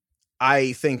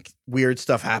 I think weird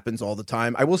stuff happens all the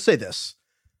time. I will say this.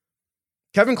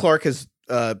 Kevin Clark has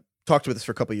talked about this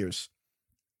for a couple of years.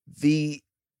 The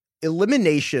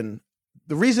elimination,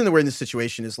 the reason that we're in this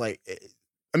situation is like,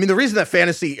 the reason that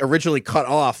fantasy originally cut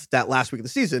off that last week of the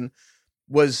season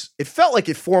was it felt like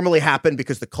it formally happened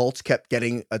because the Colts kept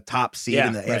getting a top seed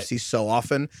in the AFC so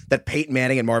often that Peyton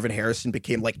Manning and Marvin Harrison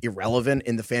became like irrelevant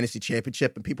in the fantasy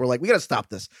championship. And people were like, we got to stop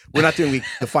this. We're not doing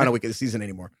the final week of the season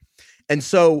anymore. And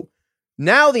so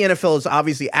now the NFL has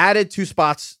obviously added 2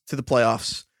 spots to the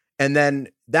playoffs. And then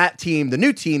that team, the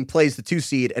new team, plays the 2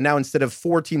 seed. And now instead of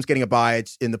 4 teams getting a bye,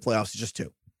 it's in the playoffs, it's just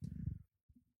 2.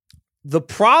 The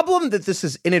problem that this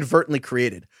has inadvertently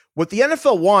created, what the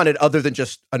NFL wanted, other than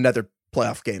just another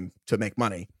playoff game to make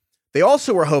money, they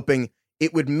also were hoping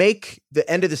it would make the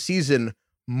end of the season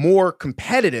more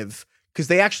competitive because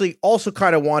they actually also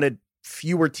kind of wanted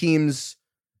fewer teams,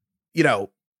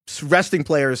 resting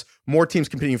players, more teams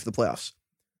competing for the playoffs.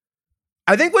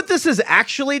 I think what this has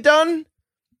actually done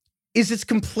is it's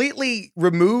completely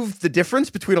removed the difference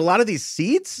between a lot of these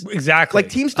seeds. Exactly.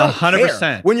 Like, teams don't 100%.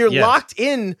 care. When you're locked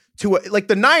in to like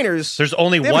the Niners, there's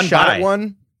only one shot bye. At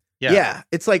one. Yeah.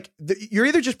 It's like you're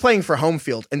either just playing for home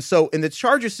field. And so in the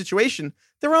Chargers situation,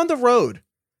 they're on the road.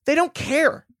 They don't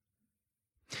care.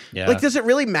 Yeah. Like, does it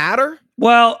really matter?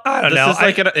 Well, I don't know.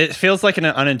 It feels like an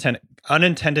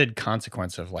unintended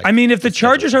consequence of like. If the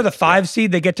Chargers are the 5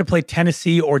 seed, they get to play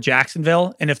Tennessee or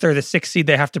Jacksonville, and if they're the 6 seed,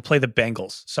 they have to play the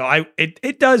Bengals. So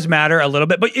it does matter a little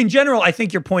bit, but in general, I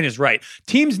think your point is right.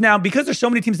 Teams now, because there's so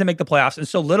many teams that make the playoffs and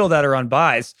so little that are on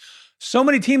buys, so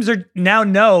many teams are now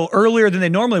know earlier than they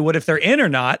normally would if they're in or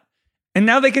not, and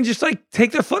now they can just like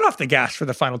take their foot off the gas for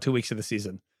the final 2 weeks of the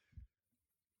season.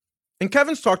 And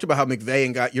Kevin's talked about how McVay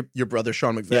and got your brother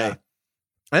Sean McVay. Yeah.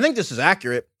 I think this is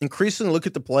accurate. Increasingly look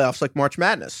at the playoffs like March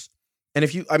Madness. And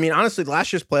honestly,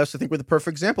 last year's playoffs, I think, were the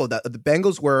perfect example of that. The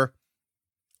Bengals were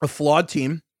a flawed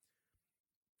team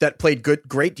that played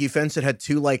great defense. It had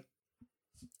 2 like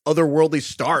otherworldly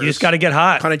stars. You just got to get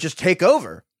hot. Kind of just take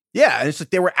over. Yeah. And it's like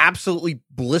they were absolutely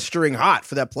blistering hot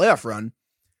for that playoff run.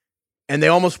 And they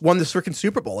almost won the freaking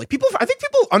Super Bowl. Like, I think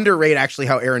people underrate actually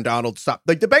how Aaron Donald stopped.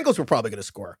 Like, the Bengals were probably going to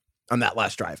score on that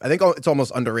last drive. I think it's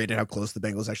almost underrated how close the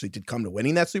Bengals actually did come to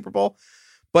winning that Super Bowl.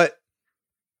 But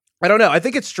I don't know. I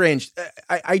think it's strange.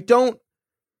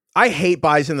 I hate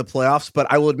buys in the playoffs, but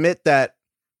I will admit that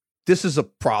this is a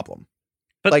problem.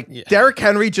 But Derrick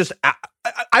Henry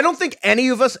I don't think any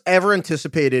of us ever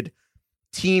anticipated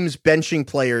teams benching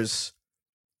players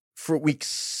for week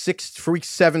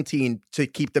 17 to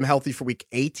keep them healthy for week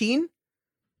 18.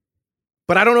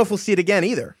 But I don't know if we'll see it again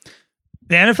either.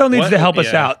 The NFL needs to help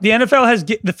us out. The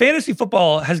NFL the fantasy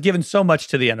football has given so much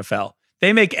to the NFL.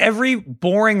 They make every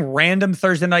boring, random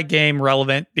Thursday night game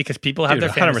relevant because people have their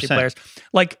fantasy 100%. Players.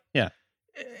 Like,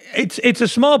 it's a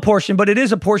small portion, but it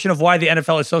is a portion of why the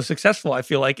NFL is so successful, I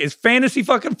feel like, is fantasy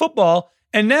fucking football.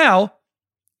 And now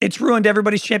it's ruined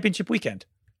everybody's championship weekend.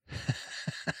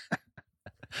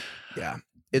 Yeah.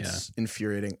 It's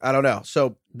infuriating. I don't know.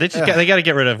 So they got to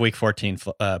get rid of week 14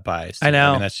 buys. I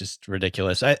know. That's just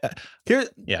ridiculous. There's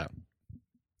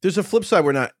a flip side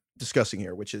we're not discussing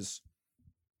here, which is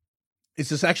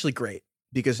this actually great?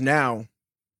 Because now,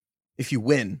 if you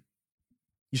win,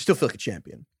 you still feel like a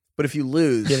champion. But if you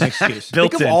lose, get an excuse.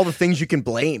 Think of all the things you can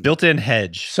blame. Built-in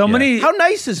hedge. So many. How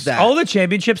nice is that? All the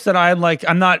championships that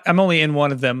I'm only in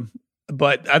one of them.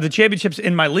 But the championships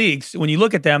in my leagues, when you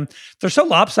look at them, they're so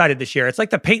lopsided this year. It's like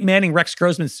the Peyton Manning, Rex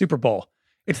Grossman Super Bowl.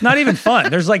 It's not even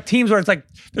fun. There's like teams where it's like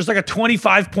there's like a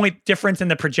 25-point difference in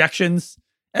the projections.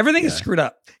 Everything is screwed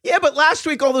up. Yeah, but last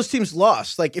week all those teams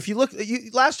lost. Like, if you look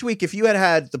last week, if you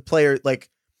had the player like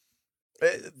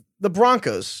the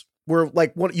Broncos were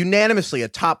like unanimously a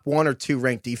top 1 or 2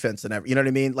 ranked defense in every, you know what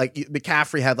I mean? Like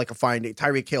McCaffrey had like a fine day,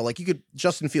 Tyreek Hill, like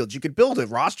Justin Fields, you could build a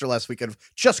roster last week of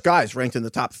just guys ranked in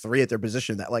the top 3 at their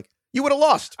position that like you would have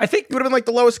lost. I think you would have been like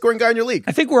the lowest scoring guy in your league.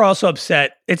 I think we're also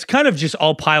upset. It's kind of just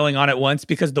all piling on at once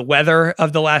because the weather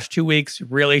of the last 2 weeks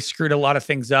really screwed a lot of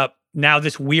things up. Now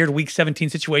this weird week 17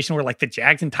 situation where like the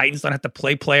Jags and Titans don't have to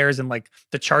play players and like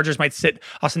the Chargers might sit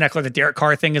Austin Eckler, the Derek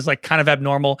Carr thing is like kind of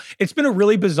abnormal. It's been a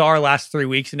really bizarre last 3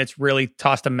 weeks and it's really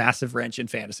tossed a massive wrench in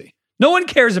fantasy. No one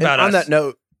cares about us.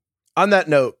 On that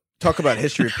note, talk about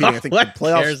history repeating. I think the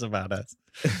playoffs cares about us.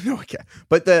 No, I can't.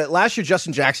 But the last year,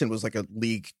 Justin Jackson was like a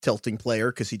league tilting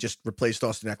player because he just replaced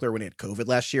Austin Eckler when he had COVID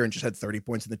last year and just had 30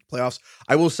 points in the playoffs.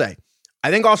 I will say,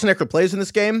 I think Austin Eckler plays in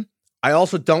this game. I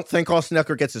also don't think Austin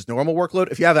Eckler gets his normal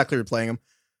workload. If you have Eckler, you're playing him.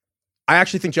 I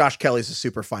actually think Josh Kelly's a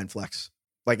super fine flex.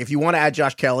 Like if you want to add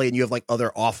Josh Kelly and you have like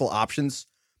other awful options,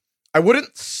 I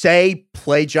wouldn't say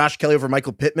play Josh Kelly over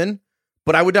Michael Pittman,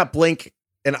 but I would not blink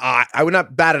an eye. I would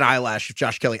not bat an eyelash if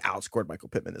Josh Kelly outscored Michael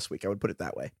Pittman this week. I would put it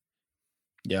that way.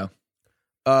 Yeah.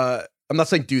 I'm not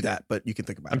saying do that, but you can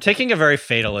think about it. I'm taking a very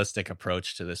fatalistic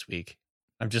approach to this week.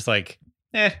 I'm just like,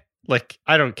 like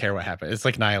I don't care what happens. It's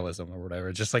like nihilism or whatever.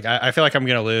 It's just like I feel like I'm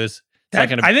gonna lose. I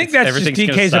think that's just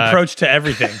DK's approach to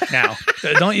everything now.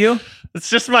 Don't you? It's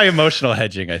just my emotional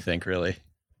hedging, I think, really.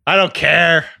 I don't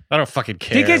care. I don't fucking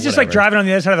care. DK's just like driving on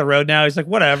the other side of the road now. He's like,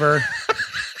 whatever.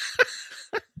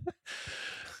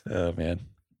 Oh, man.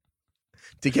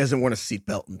 DK hasn't worn a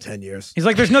seatbelt in 10 years. He's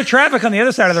like, there's no traffic on the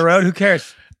other side of the road. Who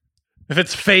cares? If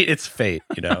it's fate, it's fate,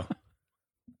 you know?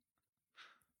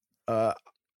 All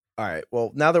right.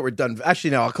 Well, now that we're done,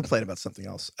 actually, no, I'll complain about something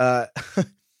else.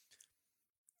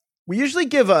 We usually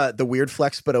give the Weird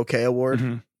Flex But Okay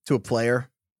award to a player.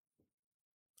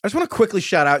 I just want to quickly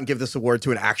shout out and give this award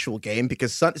to an actual game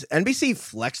because NBC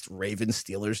flexed Ravens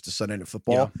Steelers to Sunday Night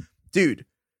Football. Yeah. Dude,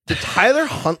 the Tyler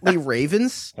Huntley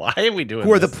Ravens, why are we doing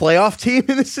who are the playoff team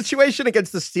in this situation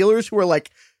against the Steelers, who are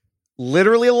like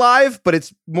literally alive, but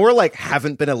it's more like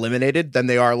haven't been eliminated than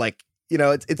they are like, you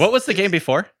know, it's what was the game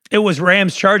before? It was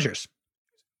Rams Chargers.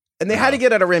 And they had to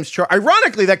get out of Rams.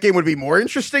 Ironically, that game would be more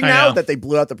interesting now that they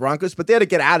blew out the Broncos, but they had to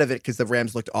get out of it because the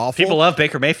Rams looked awful. People love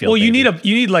Baker Mayfield. Well, you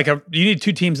need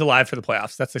 2 teams alive for the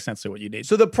playoffs. That's essentially what you need.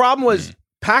 So the problem was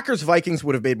Packers Vikings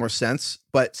would have made more sense,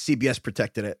 but CBS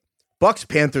protected it. Bucks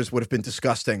Panthers would have been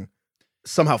disgusting.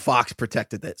 Somehow Fox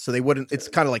protected it, so they wouldn't. It's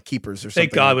kind of like keepers or something.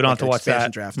 Thank God we don't like have to watch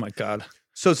that. Draft. Oh my God.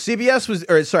 So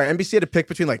NBC had to pick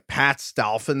between like Pats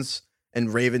Dolphins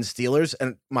and Ravens Steelers,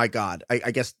 and my God,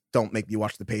 I guess don't make me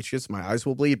watch the Patriots. My eyes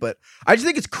will bleed, but I just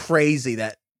think it's crazy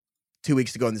that 2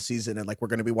 weeks to go in the season and like we're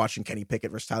going to be watching Kenny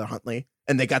Pickett versus Tyler Huntley,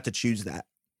 and they got to choose that.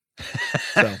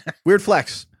 So weird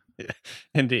flex.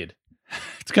 Indeed.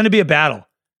 It's going to be a battle.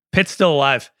 Pitt's still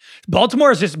alive. Baltimore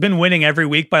has just been winning every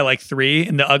week by like 3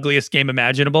 in the ugliest game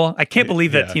imaginable. I can't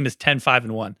believe that team is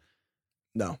 10-5-1.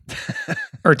 No.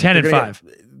 Or 10-5.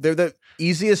 They're the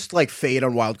easiest like fade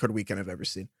on wildcard weekend I've ever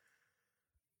seen.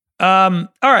 All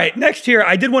right. Next here,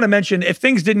 I did want to mention if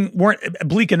things weren't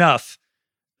bleak enough,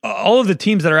 all of the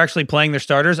teams that are actually playing their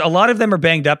starters, a lot of them are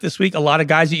banged up this week. A lot of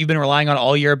guys that you've been relying on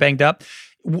all year are banged up.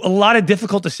 A lot of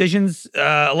difficult decisions,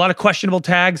 a lot of questionable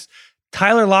tags.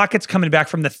 Tyler Lockett's coming back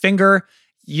from the finger.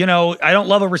 You know, I don't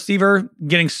love a receiver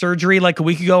getting surgery like a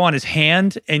week ago on his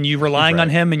hand and you relying on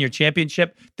him in your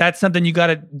championship. That's something you got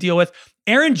to deal with.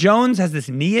 Aaron Jones has this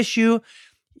knee issue.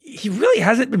 He really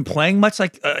hasn't been playing much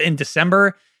like in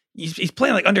December. He's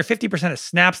playing like under 50% of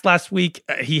snaps last week.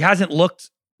 He hasn't looked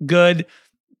good,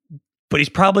 but he's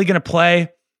probably going to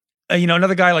play.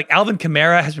 Another guy like Alvin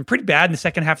Kamara has been pretty bad in the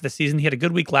second half of the season. He had a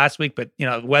good week last week, but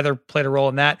weather played a role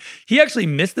in that. He actually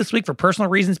missed this week for personal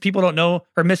reasons. People don't know,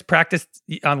 or missed practice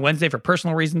on Wednesday for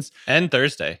personal reasons. And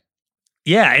Thursday.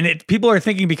 Yeah, and people are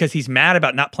thinking because he's mad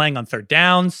about not playing on third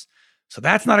downs. So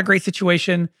that's not a great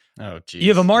situation. Oh, geez. You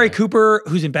have Amari Cooper,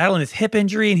 who's been battling his hip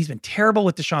injury, and he's been terrible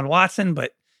with Deshaun Watson,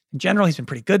 but in general, he's been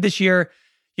pretty good this year.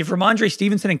 You have Ramondre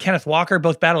Stevenson and Kenneth Walker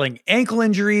both battling ankle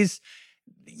injuries.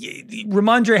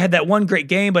 Ramondre had that one great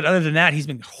game, but other than that, he's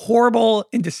been horrible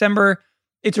in December.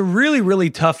 It's a really, really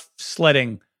tough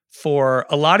sledding for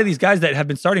a lot of these guys that have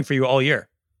been starting for you all year.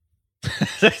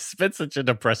 It's been such a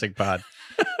depressing pod.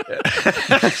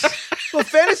 Well,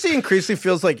 fantasy increasingly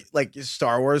feels like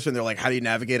Star Wars when they're like, how do you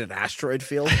navigate an asteroid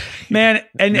field? Man,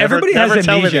 and everybody has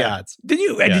amnesia. Did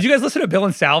you Yeah. guys listen to Bill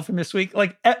and Sal from this week?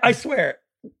 Like, I swear,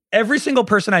 every single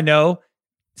person I know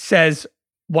says,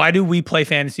 why do we play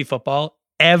fantasy football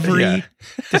every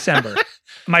December?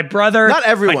 My brother. Not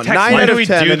everyone. my 9 Why out do of we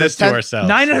 10. do this to ourselves?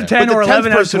 9 out of Yeah. 10 But the or 10th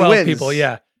 11 out of person 12 wins. people,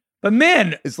 yeah. But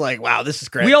man, it's like, wow, this is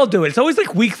great. We all do it. It's always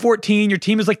like week 14. Your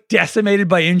team is like decimated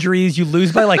by injuries. You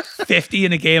lose by like 50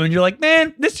 in a game, and you're like,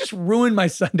 man, this just ruined my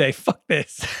Sunday. Fuck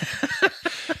this.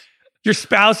 Your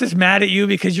spouse is mad at you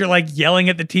because you're like yelling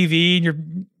at the TV, and you're.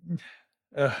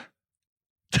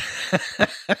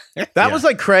 That was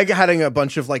like Craig having a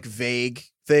bunch of like vague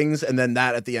things, and then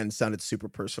that at the end sounded super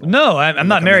personal. No, I'm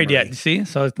not married yet. See,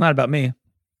 so it's not about me.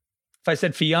 If I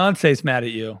said fiance's mad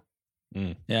at you.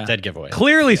 Yeah. Dead giveaway.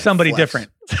 Clearly somebody different.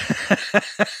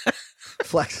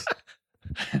 Flex.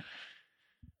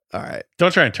 All right.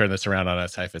 Don't try and turn this around on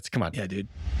us, Heifetz. Come on. Yeah, dude.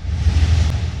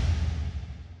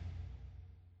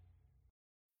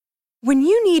 When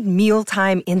you need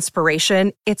mealtime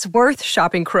inspiration, it's worth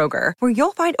shopping Kroger, where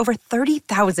you'll find over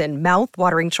 30,000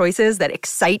 mouth-watering choices that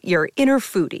excite your inner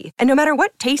foodie. And no matter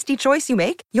what tasty choice you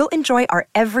make, you'll enjoy our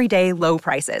everyday low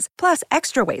prices, plus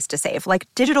extra ways to save, like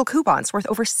digital coupons worth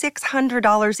over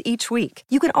 $600 each week.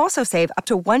 You can also save up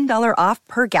to $1 off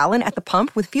per gallon at the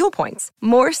pump with fuel points.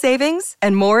 More savings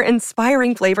and more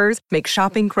inspiring flavors make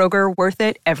shopping Kroger worth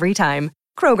it every time.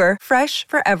 Kroger, fresh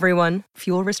for everyone.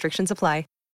 Fuel restrictions apply.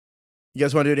 You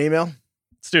guys want to do an email?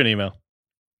 Let's do an email.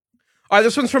 All right,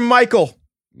 this one's from Michael.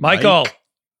 Michael.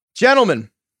 Gentlemen,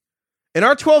 in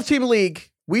our 12-team league,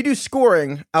 we do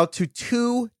scoring out to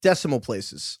 2 decimal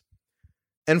places.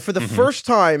 And for the first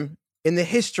time in the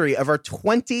history of our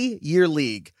 20-year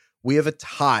league, we have a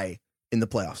tie in the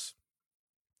playoffs.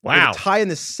 Wow. We have a tie in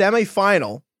the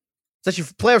semifinal. It's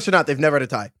actually, playoffs or not, they've never had a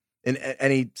tie in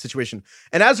any situation.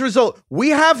 And as a result,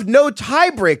 we have no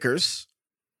tiebreakers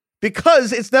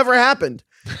because it's never happened.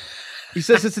 He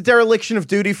says it's a dereliction of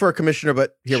duty for a commissioner,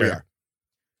 but here we are.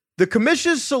 The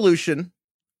commission's solution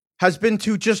has been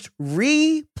to just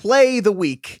replay the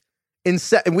week in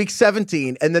week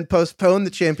 17 and then postpone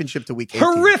the championship to week 18.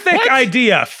 Horrific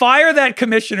idea. Fire that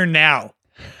commissioner now.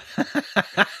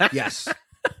 Yes. What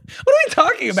are we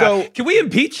talking about? Can we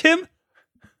impeach him?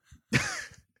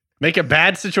 Make a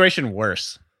bad situation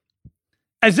worse.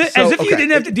 As if you didn't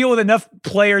have to deal with enough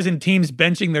players and teams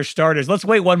benching their starters. Let's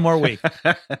wait one more week.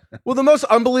 Well, the most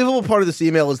unbelievable part of this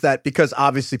email is that because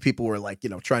obviously people were like,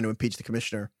 trying to impeach the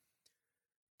commissioner,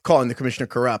 calling the commissioner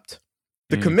corrupt.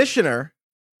 The commissioner,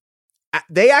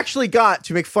 they actually got,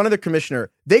 to make fun of the commissioner,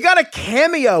 they got a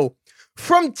cameo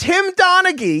from Tim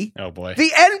Donaghy. Oh, boy. The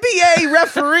NBA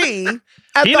referee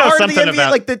at the heart of the NBA.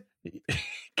 About like the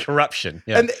corruption.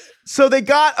 Yeah. And so they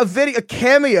got a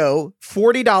cameo,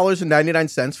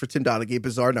 $40.99 for Tim Donaghy,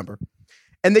 bizarre number.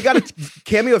 And they got a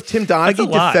cameo of Tim Donaghy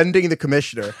defending the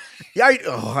commissioner. Yeah,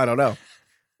 I don't know.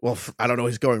 Well, I don't know what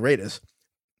his going rate is.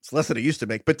 It's less than it used to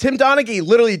make. But Tim Donaghy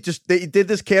literally they did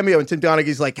this cameo, and Tim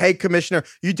Donaghy's like, hey, commissioner,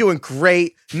 you're doing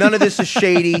great. None of this is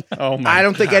shady. I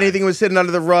don't think anything was hidden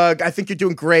under the rug. I think you're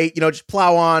doing great. Just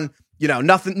plow on.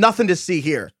 Nothing to see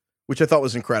here, which I thought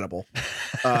was incredible.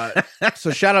 So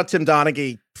shout out Tim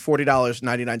Donaghy,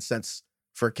 $40.99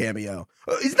 for a cameo.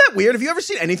 Isn't that weird? Have you ever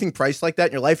seen anything priced like that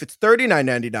in your life? It's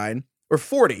 $39.99 or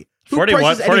 $40.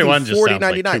 41 just sounds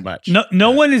like too much.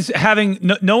 No one is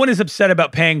no one is upset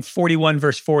about paying 41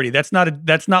 versus 40. That's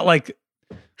not like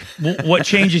what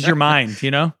changes your mind,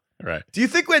 Right. Do you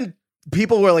think when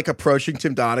people were like approaching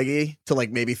Tim Donaghy to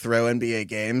like maybe throw NBA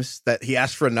games that he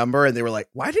asked for a number and they were like,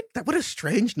 what a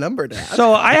strange number to ask?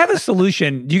 So I have a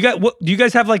solution. Do you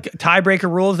guys have like tiebreaker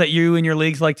rules that you and your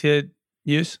leagues like to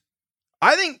use?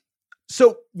 I think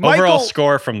so. Overall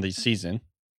score from the season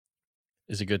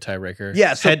is a good tiebreaker.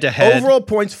 Yeah. So head-to-head overall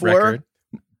points for record.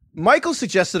 Michael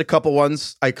suggested a couple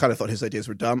ones. I kind of thought his ideas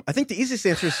were dumb. I think the easiest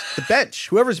answer is the bench.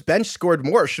 Whoever's bench scored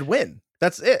more should win.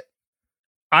 That's it.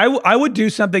 I would do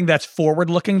something that's forward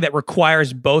looking that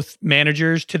requires both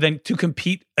managers to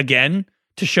compete again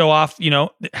to show off,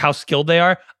 how skilled they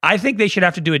are. I think they should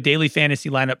have to do a daily fantasy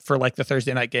lineup for like the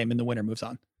Thursday night game and the winner moves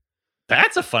on.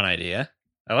 That's a fun idea.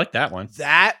 I like that one.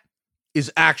 That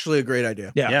is actually a great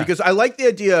idea. Yeah. Because I like the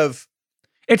idea of,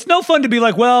 it's no fun to be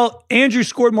like, well, Andrew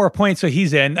scored more points, so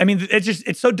he's in. I mean,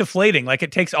 it's so deflating. Like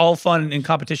it takes all fun and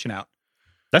competition out.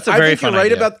 That's a very fun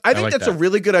idea. I think that's a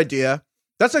really good idea.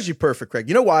 That's actually perfect, Craig.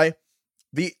 You know why?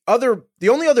 The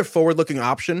only other forward-looking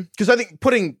option, because I think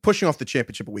pushing off the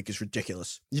championship a week is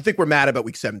ridiculous. You think we're mad about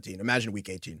week 17? Imagine week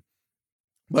 18.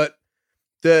 But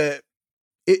the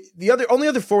only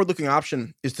other forward-looking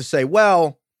option is to say,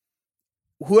 well,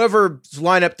 whoever's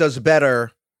lineup does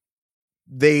better,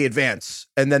 they advance,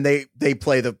 and then they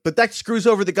play but that screws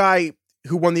over the guy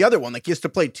who won the other one. Like he has to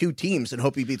play 2 teams and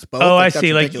hope he beats both. Oh, like, I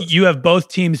see. ridiculous. Like you have both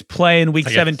teams play in week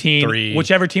 17.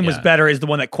 Whichever team was better is the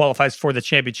one that qualifies for the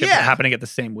championship happening at the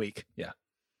same week. Yeah.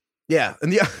 Yeah.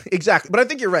 And exactly. But I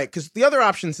think you're right. Because the other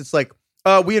options, it's like,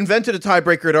 We invented a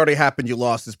tiebreaker. It already happened. You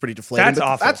lost. It's pretty deflating. That's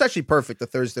awful. That's actually perfect. The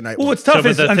Thursday night. Well, one. what's tough So,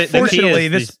 is, but the key unfortunately,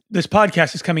 is this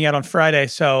podcast is coming out on Friday,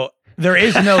 so there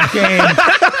is no game.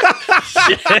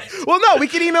 Well, no, we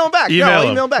can email him back.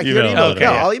 I'll email him back. Email him. Okay,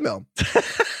 No, yeah. I'll email him.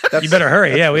 You better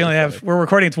hurry. Yeah, we only have. We're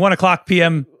recording. It's 1:00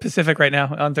 p.m. Pacific right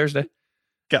now on Thursday.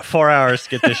 Got 4 hours to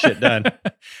get this shit done.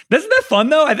 Isn't that fun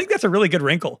though? I think that's a really good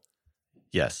wrinkle.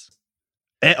 Yes.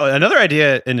 And another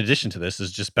idea in addition to this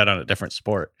is just bet on a different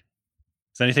sport.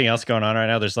 Is there anything else going on right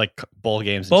now? There's like bowl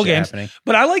games and shit happening.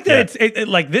 But I like that it's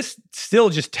like this still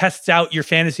just tests out your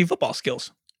fantasy football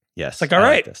skills. Yes. It's like, all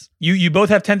right, you both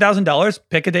have $10,000,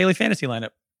 pick a daily fantasy lineup.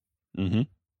 Mm-hmm.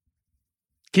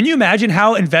 Can you imagine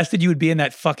how invested you would be in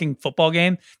that fucking football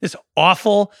game? This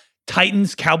awful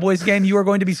Titans-Cowboys game. You are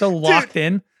going to be so locked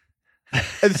in.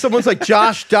 And someone's like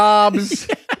Josh Dobbs.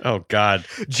 Oh, God.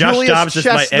 Josh Julius Dobbs is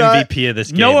my Chestnut. MVP of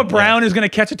this game. Noah Brown is going to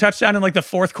catch a touchdown in like the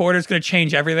fourth quarter. It's going to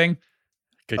change everything.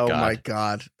 Good Oh God. my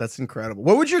God. That's incredible.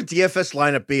 What would your DFS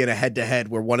lineup be in a head-to-head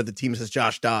where one of the teams has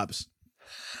Josh Dobbs?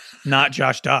 Not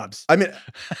Josh Dobbs. I mean,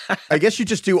 I guess you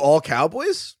just do all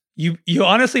Cowboys? You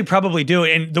honestly probably do.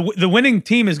 And the winning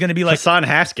team is going to be like Hassan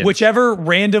Haskins. whichever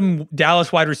random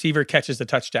Dallas wide receiver catches the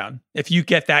touchdown. If you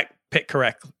get that pick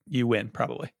correct, you win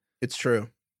probably. It's true.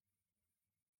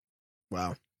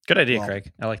 Wow. Good idea, Well,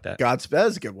 Craig. I like that. Godspeed. That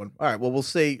is a good one. All right. Well, we'll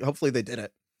see. Hopefully they did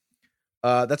it.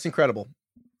 That's incredible.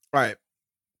 All right.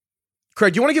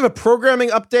 Craig, do you want to give a programming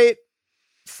update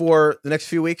for the next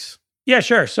few weeks? Yeah,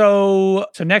 sure. So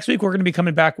next week we're going to be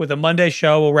coming back with a Monday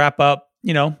show. We'll wrap up,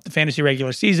 the fantasy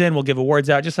regular season. We'll give awards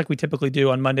out just like we typically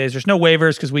do on Mondays. There's no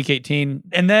waivers because week 18.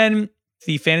 And then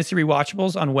the fantasy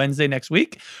rewatchables on Wednesday next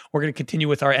week. We're going to continue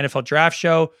with our NFL draft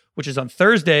show, which is on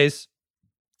Thursdays.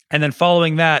 And then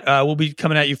following that, we'll be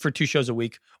coming at you for 2 shows a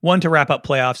week, one to wrap up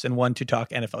playoffs and one to talk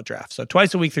NFL draft. So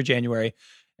twice a week through January.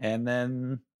 And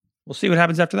then we'll see what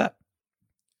happens after that.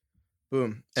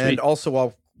 Boom. Sweet. And also,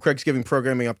 while Craig's giving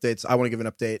programming updates, I want to give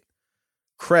an update.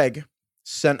 Craig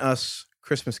sent us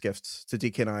Christmas gifts to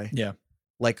DK and I. Yeah.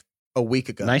 Like a week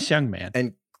ago. Nice young man.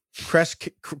 And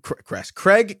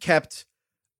Craig kept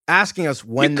asking us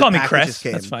when You can call the me packages Cress.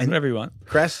 came. That's fine. And Whatever you want.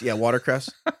 Cress, yeah, watercress.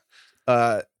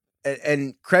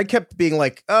 And Craig kept being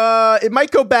like, it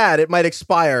might go bad. It might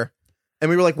expire. And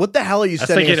we were like, what the hell are you I was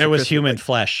sending thinking us it for was Christmas? human Like,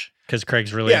 flesh because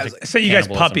Craig's really Yeah, into I sent you guys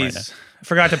cannibalism right puppies. I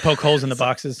forgot to poke holes in the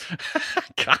boxes. now.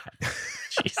 God.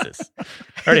 Jesus. I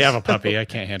already have a puppy. I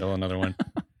can't handle another one.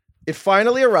 it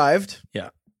finally arrived. Yeah.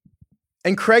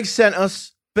 And Craig sent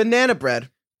us banana bread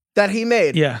that he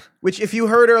made. Yeah. Which, if you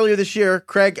heard earlier this year,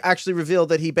 Craig actually revealed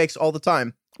that he bakes all the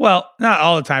time. Well, not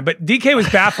all the time, but DK was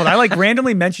baffled. I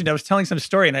randomly mentioned, I was telling some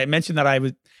story and I mentioned that I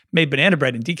made banana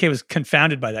bread and DK was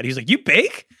confounded by that. He was like, you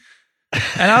bake?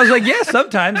 And I was like, yeah,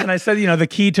 sometimes. And I said, the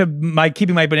key to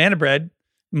keeping my banana bread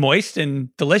moist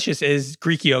and delicious is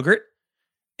Greek yogurt.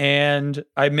 And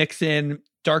I mix in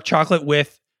dark chocolate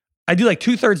I do like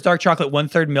 2/3 dark chocolate,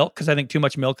 1/3 milk, because I think too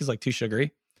much milk is like too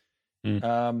sugary.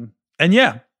 And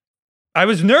yeah, I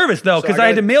was nervous though, because I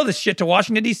had to mail this shit to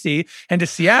Washington, D.C. and to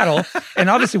Seattle. And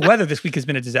obviously weather this week has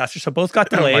been a disaster. So both got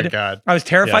delayed. Oh my God. I was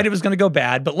terrified it was going to go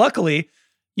bad. But luckily,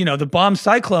 the bomb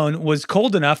cyclone was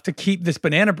cold enough to keep this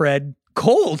banana bread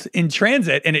cold in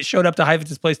transit. And it showed up to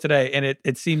Heifetz's place today. And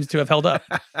it seems to have held up.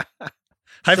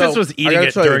 Heifetz was eating gotta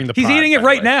it tell you, during the He's pod, eating it by the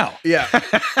right way. now. Yeah.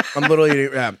 I'm literally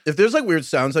eating. Yeah. If there's like weird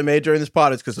sounds I made during this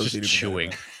pod, it's because I was Just eating banana chewing.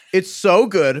 bread. It's so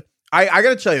good. I got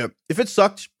to tell you, if it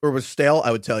sucked or was stale,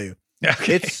 I would tell you.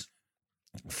 Okay. It's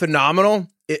phenomenal.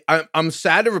 I'm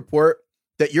sad to report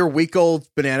that your week-old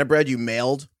banana bread you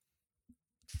mailed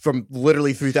from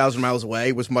literally 3,000 miles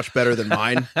away was much better than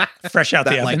mine. Fresh out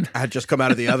the that oven. had just come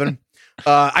out of the oven.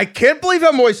 I can't believe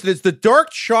how moist it is. The dark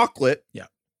chocolate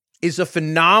is a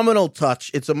phenomenal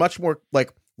touch. It's a much more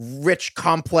like rich,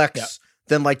 complex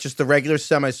than like just the regular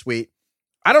semi-sweet.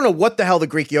 I don't know what the hell the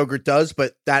Greek yogurt does,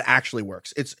 but that actually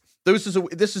works.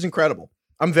 This is incredible.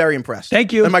 I'm very impressed.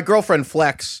 Thank you. And my girlfriend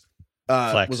Flex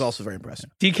was also very impressed.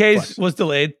 DK's was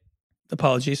delayed.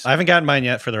 Apologies. I haven't gotten mine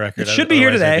yet for the record. It should be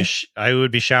here Otherwise, today. I would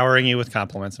be showering you with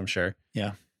compliments, I'm sure.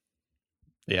 Yeah.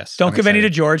 Yes. Don't I'm give any to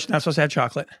excited. George. Not supposed to have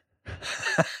chocolate.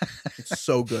 It's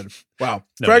so good. Wow.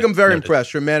 Noted. Craig, I'm very Noted.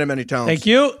 impressed. You're a man of many talents. Thank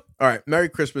you. All right. Merry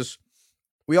Christmas.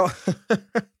 We all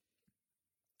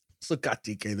also got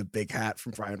DK the big hat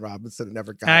from Brian Robinson. It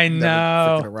never got I never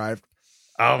know. freaking arrived.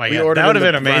 Oh my We God. ordered That would him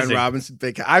have the been amazing. Brian Robinson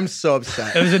big hat. I'm so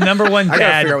upset. It was a number one I gotta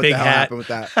dad figure out what big the hell hat. happened with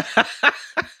that.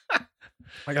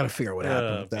 I gotta figure out what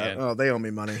happened Oh, with that. man. Oh, they owe me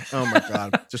money. Oh my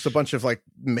God. Just a bunch of like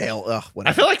mail. Ugh,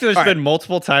 whatever. I feel like there's All been right.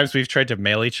 multiple times we've tried to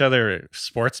mail each other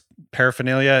sports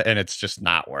paraphernalia and it's just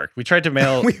not worked. We tried to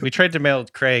mail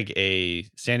Craig a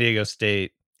San Diego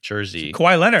State jersey.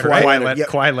 Kawhi Leonard, right?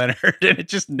 Kawhi Leonard, and it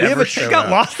just never showed got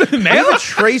up. lost in the We mail. have a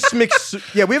Trace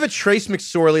we have a Trace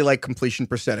McSorley like completion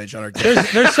percentage on our game.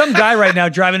 There's some guy right now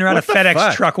driving around What a the FedEx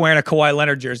fuck? truck wearing a Kawhi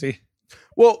Leonard jersey.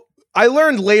 Well, I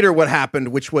learned later what happened,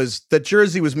 which was the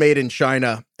jersey was made in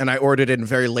China, and I ordered it in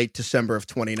very late December of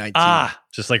 2019.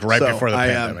 Just like right So before the I,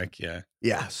 pandemic. Yeah.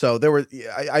 Yeah, so there were.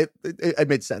 It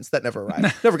made sense. That never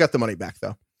arrived. Never got the money back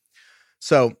though.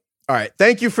 So, all right.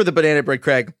 Thank you for the banana bread,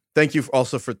 Craig. Thank you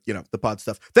also for the pod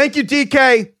stuff. Thank you,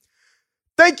 DK.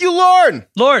 Thank you, Lorne.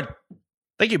 Lord,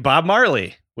 Thank you, Bob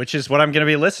Marley, which is what I'm going to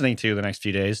be listening to the next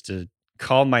few days to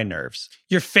calm my nerves.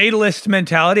 your fatalist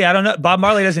mentality. I don't know. Bob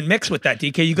Marley doesn't mix with that,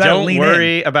 DK. You got to Don't lean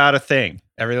worry in. about a thing.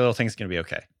 Every little thing's going to be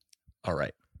okay. All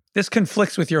right. This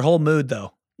conflicts with your whole mood,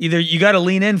 though. Either you got to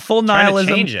lean in full Trying nihilism.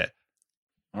 to change it.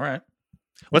 All right.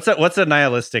 What's a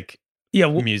nihilistic? Yeah.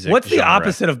 Music What's the genre.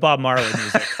 opposite of Bob Marley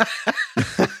music?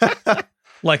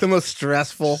 like The most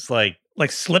stressful. Just like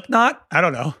Slipknot? I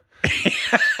don't know.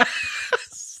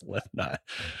 Slipknot.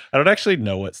 I don't actually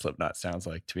know what Slipknot sounds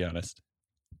like, to be honest.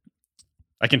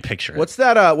 I can picture it. What's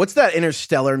that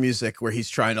interstellar music where he's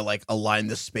trying to like align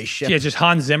the spaceship? Yeah, just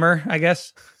Hans Zimmer, I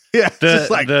guess. Yeah, the just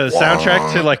like, the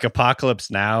soundtrack to like Apocalypse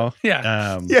Now?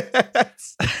 Yeah.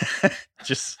 Yes.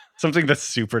 Just something that's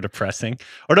super depressing.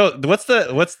 Or no, there's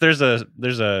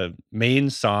a main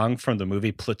song from the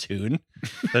movie Platoon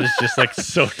that is just like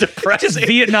so depressing. Just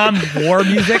Vietnam War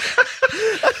music.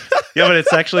 Yeah, but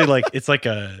it's actually like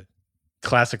a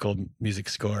classical music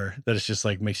score that is just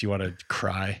like makes you want to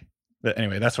cry. But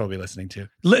anyway, that's what I'll be listening to.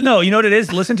 No, you know what it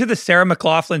is? Listen to the Sarah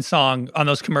McLachlan song on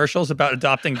those commercials about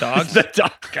adopting dogs. The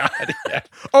dog god. Yeah.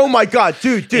 Oh my god,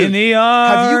 dude. In the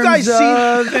arms have you guys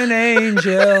of an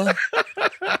angel.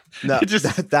 No, It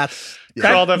just- that's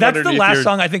Crawled up That's the underneath last your-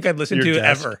 song I think I'd listen your to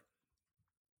desk. ever.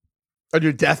 on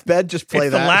your deathbed. Just play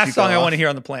It's that. the as last you go song I off. want to hear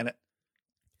on the planet.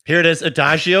 Here it is,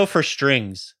 Adagio for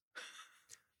Strings.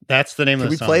 That's the name Can of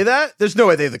the we song. play that? There's no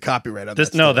way they have the copyright on This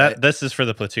that. still, right? this is for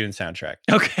the Platoon soundtrack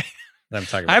Okay. that I'm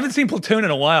talking I about. haven't seen Platoon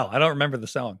in a while. I don't remember the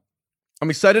song. I'm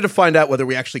excited to find out whether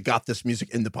we actually got this music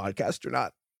in the podcast or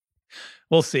not.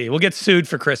 We'll see. We'll get sued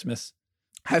for Christmas.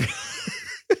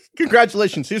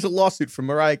 Congratulations. Here's a lawsuit from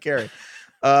Mariah Carey.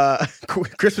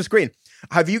 Christmas Green.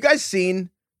 Have you guys seen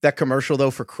that commercial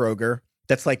though for Kroger?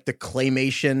 That's like the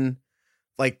claymation,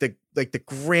 like the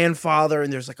grandfather,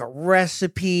 and there's like a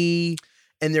recipe,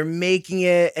 and they're making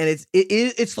it, and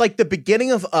it's like the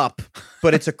beginning of Up,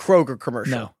 but it's a Kroger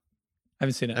commercial. No, I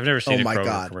haven't seen it. I've never seen Oh a my Kroger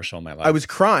God. commercial in my life. I was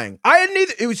crying. I hadn't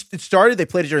either. It started. They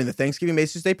played it during the Thanksgiving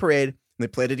Macy's Day Parade, and they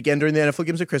played it again during the NFL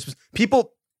games at Christmas.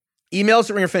 People, emails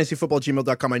at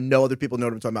ringerfantasyfootball@gmail.com. I know other people know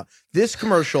what I'm talking about. This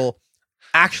commercial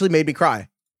actually made me cry.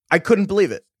 I couldn't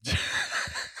believe it.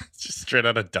 just straight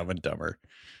out of Dumb and Dumber.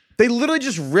 They literally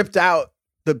just ripped out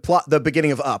the plot, the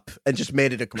beginning of Up, and just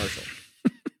made it a commercial.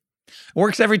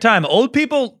 Works every time. Old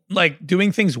people like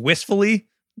doing things wistfully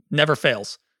never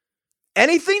fails.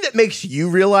 Anything that makes you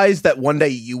realize that one day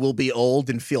you will be old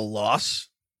and feel loss,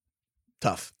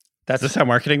 tough. Is That's this how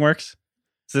marketing works?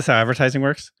 Is this how advertising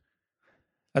works?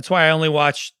 that's why I only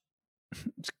watch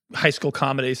high school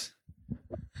comedies.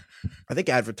 I think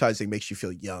advertising makes you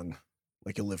feel young,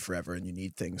 like you'll live forever and you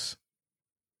need things.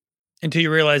 Until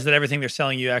you realize that everything they're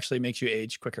selling you actually makes you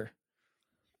age quicker.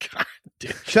 God,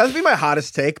 dude. Should that be my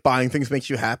hottest take? Buying things makes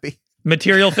you happy.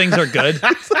 Material things are good.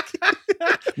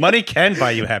 Money can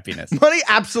buy you happiness. Money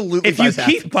absolutely. If you buys keep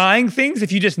happiness. buying things,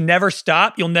 if you just never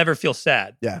stop, you'll never feel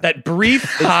sad. Yeah. That brief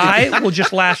high will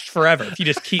just last forever if you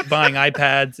just keep buying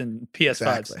iPads and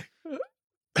PS5s. Exactly.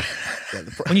 Yeah,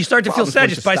 When you start to feel problem is sad,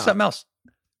 once just you buy stop. something else.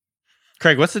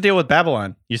 Craig, what's the deal with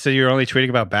Babylon? You said you were only tweeting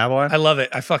about Babylon? I love it.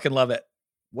 I fucking love it.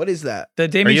 What is that? The Are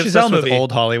Damien you Chazelle obsessed with movie.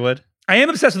 old Hollywood? I am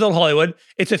obsessed with old Hollywood.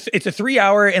 It's a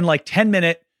 3-hour and like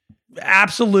 10-minute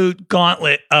absolute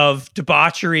gauntlet of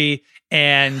debauchery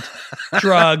and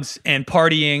drugs and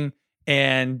partying,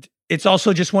 and it's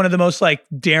also just one of the most like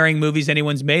daring movies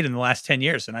anyone's made in the last 10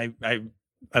 years, and I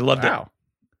loved it. Wow.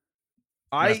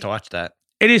 I have to watch that.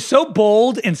 It is so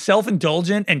bold and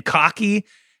self-indulgent and cocky,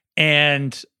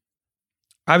 and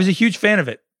I was a huge fan of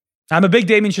it. I'm a big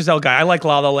Damien Chazelle guy. I like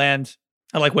La La Land.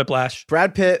 I like Whiplash.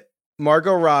 Brad Pitt,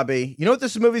 Margot Robbie. You know what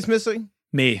this movie's missing?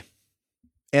 Me.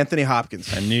 Anthony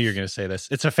Hopkins. I knew you were going to say this.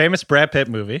 It's a famous Brad Pitt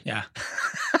movie. Yeah.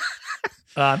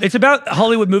 It's about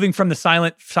Hollywood moving from the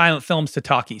silent films to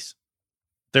talkies.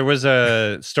 There was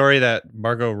a story that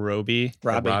Margot Robbie,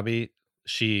 Robbie.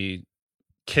 she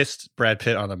kissed Brad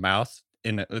Pitt on the mouth,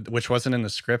 which wasn't in the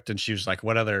script, and she was like,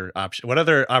 "What other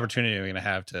opportunity are we going to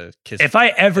have to kiss?" If I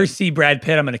ever see Brad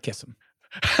Pitt, I'm going to kiss him.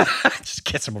 Just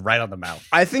kiss him right on the mouth,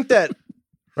 I think that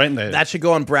right in the. that should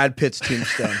go on Brad Pitt's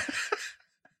tombstone.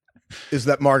 is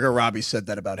that Margot Robbie said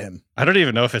that about him. I don't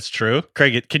even know if it's true.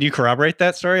 Craig, can you corroborate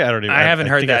that story? I haven't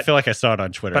heard that. I feel like I saw it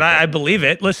on Twitter. But I believe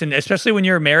it. Listen, especially when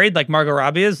you're married, like Margot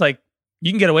Robbie is, like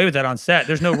you can get away with that on set.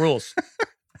 There's no rules.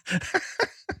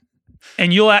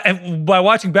 And by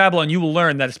watching Babylon, you will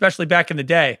learn that, especially back in the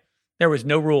day, there was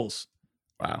no rules.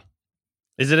 Wow.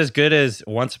 Is it as good as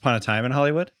Once Upon a Time in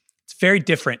Hollywood? It's very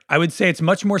different. I would say it's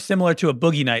much more similar to a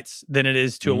Boogie Nights than it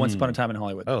is to a Once Upon a Time in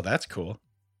Hollywood. Oh, that's cool.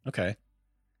 Okay.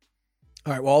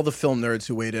 All right. Well, all the film nerds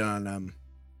who weighed in on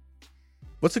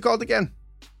what's it called again?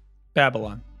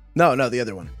 Babylon. No, the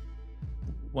other one.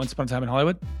 Once Upon a Time in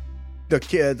Hollywood.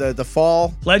 The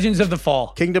Fall. Legends of the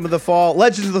Fall. Kingdom of the Fall.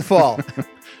 Legends of the Fall.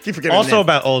 Keep forgetting. Also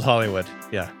about old Hollywood.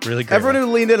 Yeah, really great. Everyone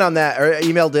who leaned in on that or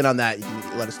emailed in on that, you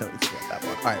can let us know what you think about that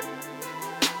one. All right.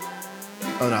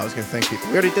 Oh no, I was going to thank people.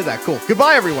 We already did that. Cool.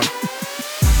 Goodbye, everyone.